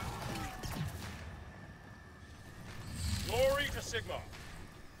 Glory to Sigmar.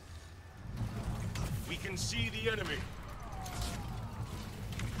 We can see the enemy.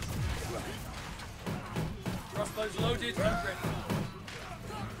 Crossbows loaded and ready.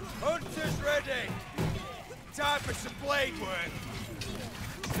 Hunters ready! Time for some blade work!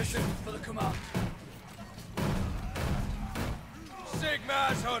 Position for the command.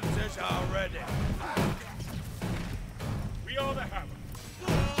 Sigmar's hunters are ready. We are the hammer.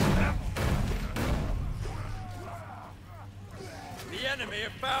 The enemy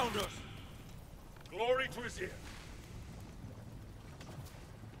have found us. Glory to his ear.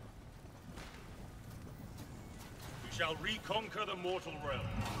 We shall reconquer the mortal realm.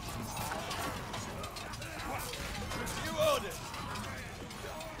 New orders.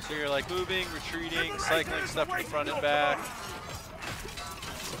 So you're like moving, retreating, cycling stuff to the front and back.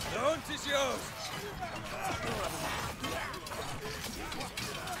 The hunt is yours.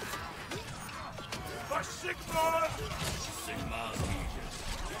 For Sigmar! Sigmar's aegis.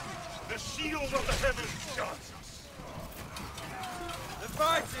 The shield of the heavens guards us. The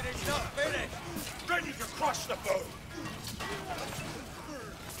fighting is not finished. Ready to crush the foe.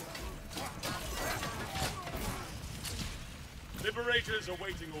 Liberators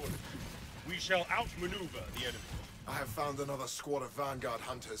awaiting orders. We shall outmaneuver the enemy. I have found another squad of Vanguard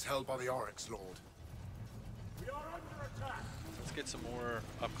hunters held by the Oryx Lord. We are under attack. Let's get some more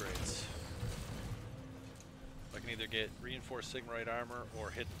upgrades. I can either get reinforced Sigmarite armor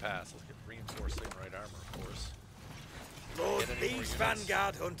or hidden pass. Let's get reinforced Sigmarite armor, of course. Lord, Get any more these units?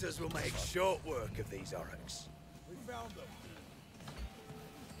 Vanguard hunters will make short work of these Oryx. We found them.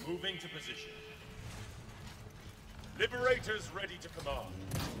 Moving to position. Liberators ready to command.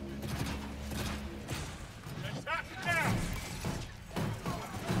 Attack now!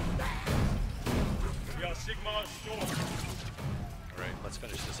 We are Sigmar's sword. Alright, let's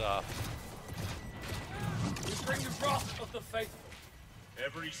finish this off. We bring the wrath of the faithful.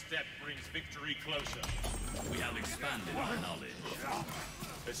 Every step brings victory closer. We have expanded our knowledge.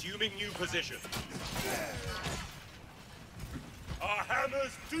 Assuming new position. Our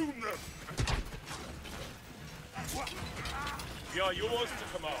hammers doom them! We are yours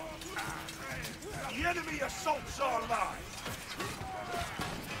to command. The enemy assaults our line!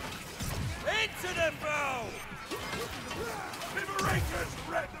 Into the foe! Liberators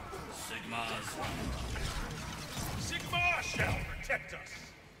ready! Sigmar's. Sigmar shall protect us!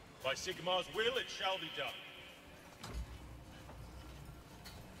 By Sigmar's will, it shall be done.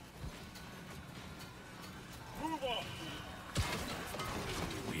 Move on!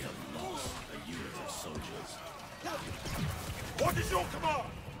 We have lost a unit of soldiers. What is your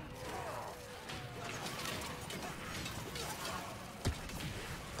command?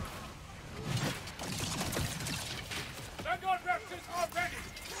 Vanguard Raptors are ready!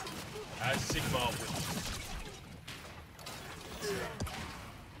 As Sigmar wills.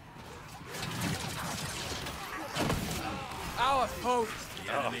 Our foes!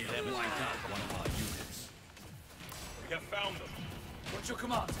 The enemy have wiped out one of our units. We have found them. What's your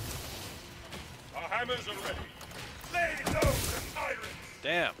command? Our hammers are ready. Lay low the tyrants!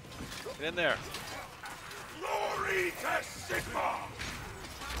 Damn. Get in there. Glory to Sigmar!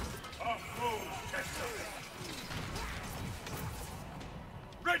 Our foes test us.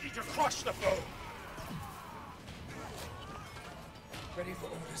 ready to crush the foe. Ready for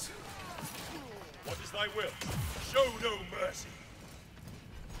orders. What is thy will? Show no mercy.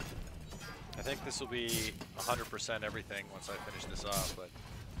 I think this will be 100% everything once I finish this off, but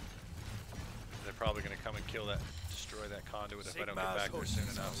they're probably going to come and kill that, destroy that conduit if I don't get back there soon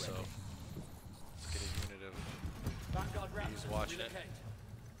enough, so let's get a unit of these watching it.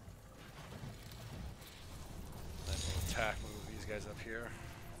 Then we'll attack, move these guys up here.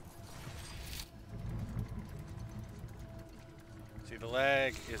 See, the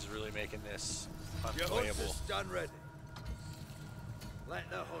lag is really making this unplayable. Stand ready. Let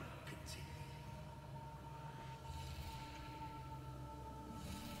the hunt continue.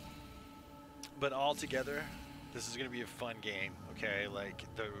 But altogether, this is going to be a fun game, okay? Like,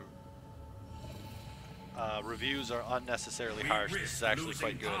 the reviews are unnecessarily harsh. This is actually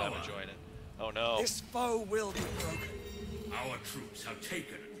quite good. I'm enjoying it. Oh no. This foe will be broken. Our troops have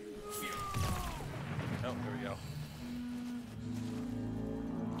taken field. Oh, there we go.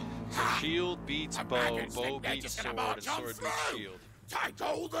 So shield beats bow, bow beats sword, and sword beats shield. Take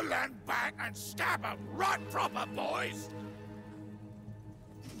all the land back and stab 'em right proper, boys!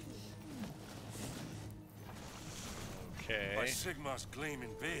 Okay. By Sigmar's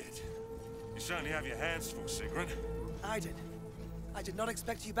gleaming beard. You certainly have your hands full, Sigrun. I did not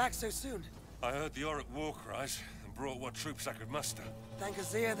expect you back so soon. I heard the Auric war cries and brought what troops I could muster. Thank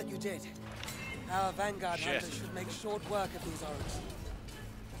Azir that you did. Our Vanguard hunters should make short work of these Aurics.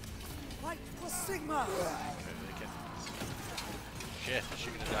 Fight for Sigmar! Shit, is she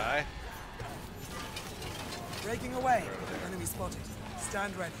gonna die? Breaking away. Enemy spotted.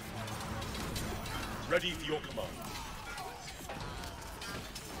 Stand ready. Ready for your command.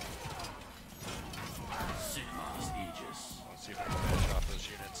 Sigmar's Aegis. Let's see if I can finish off those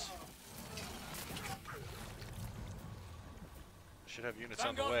units. Should have units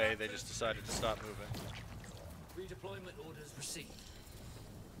on the way, they just decided to stop moving. Redeployment orders received.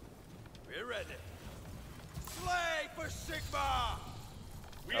 We're ready. Slay for Sigmar!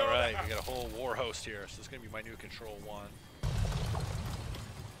 Alright, we got a whole war host here, so this is going to be my new control one.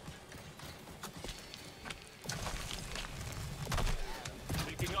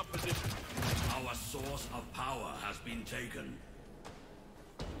 Taking up position. Our source of power has been taken.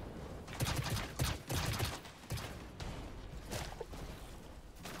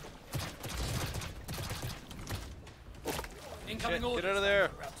 Incoming orders. Get out of there!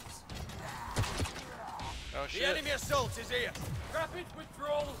 Oh shit. The enemy assault is here. Rapid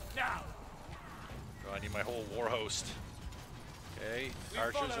withdrawal now. Oh, I need my whole war host. Okay,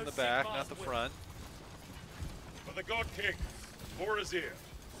 archers in the back, not the front. For the God King, for Azir.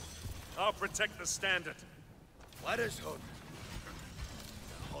 I'll protect the standard. Let us hunt.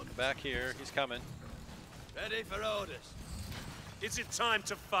 Back here, he's coming. Ready for orders. Is it time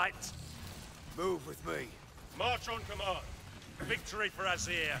to fight? Move with me. March on command. Victory for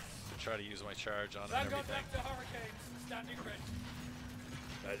Azir. Try to use my charge on it and everything. Back to hurricanes, standing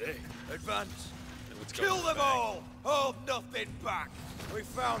ready. Ready. Advance. Let's go. Kill them all! Hold nothing back! We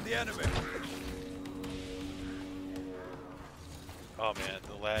found the enemy. Oh man,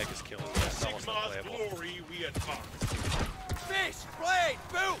 the lag is killing me. It's almost Sigmar's unplayable. glory we attack. Fish, blade,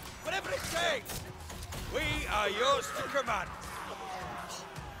 boot, whatever it takes! We are yours to command.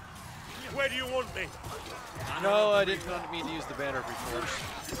 Where do you want me? No, I didn't want me to use the banner reforce.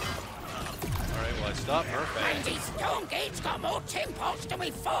 Alright, well I stopped. Perfect. These stone gates got more tin pots than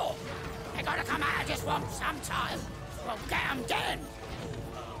we thought. They gotta come out of this swamp sometime. We'll get them then.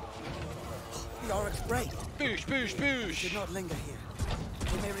 The Auric's break. Boosh, boosh, boosh! We should not linger here.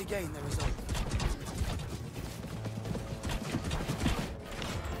 We may regain their resolve.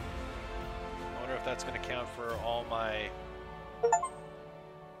 I wonder if that's going to count for all my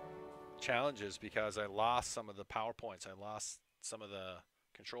challenges because I lost some of the power points. I lost some of the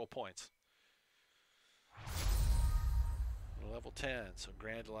control points. Level 10, so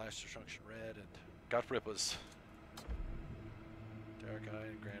Grand Alliance Destruction Red and Gutrip was Dark Eye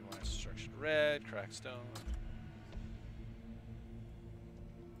and Grand Alliance Destruction Red, Cracked Stone.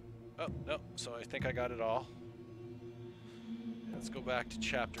 Oh, no, so I think I got it all. Let's go back to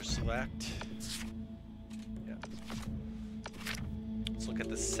chapter select. Yeah. Let's look at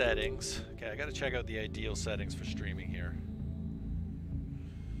the settings. Okay, I gotta check out the ideal settings for streaming here.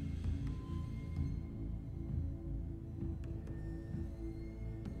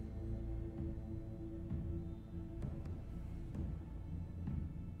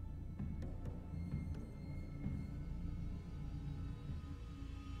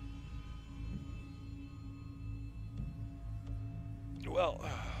 Well,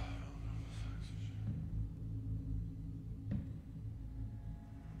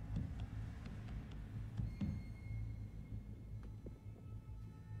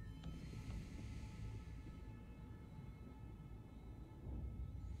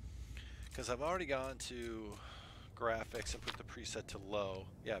 Because I've already gone to graphics and put the preset to low.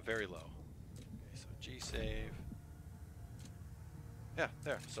 Yeah, very low. Okay, so G save. Yeah,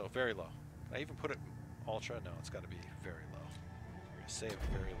 there. So very low. Can I even put it ultra? No, it's got to be very low. We're going to save it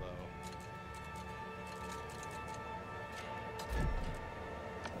very low.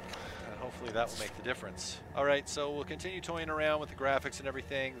 And hopefully that will make the difference. All right, so we'll continue toying around with the graphics and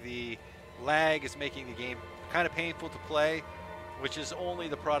everything. The lag is making the game kind of painful to play, which is only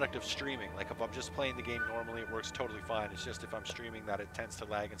the product of streaming. Like if I'm just playing the game normally, it works totally fine. It's just if I'm streaming that it tends to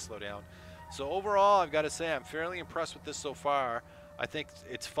lag and slow down. So overall, I've got to say I'm fairly impressed with this so far. I think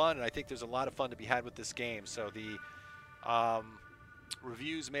it's fun, and I think there's a lot of fun to be had with this game. So the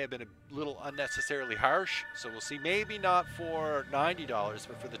reviews may have been a little unnecessarily harsh. So we'll see. Maybe not for $90,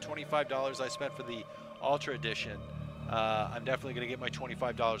 but for the $25 I spent for the Ultra Edition, I'm definitely going to get my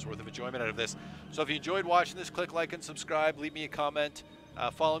 $25 worth of enjoyment out of this. So if you enjoyed watching this, click like and subscribe, leave me a comment,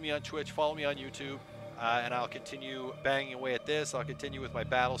 follow me on Twitch, follow me on YouTube, and I'll continue banging away at this. I'll continue with my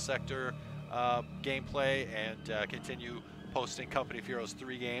Battle Sector gameplay and continue posting Company of Heroes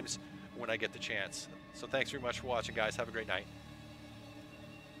 3 games when I get the chance. So thanks very much for watching, guys. Have a great night.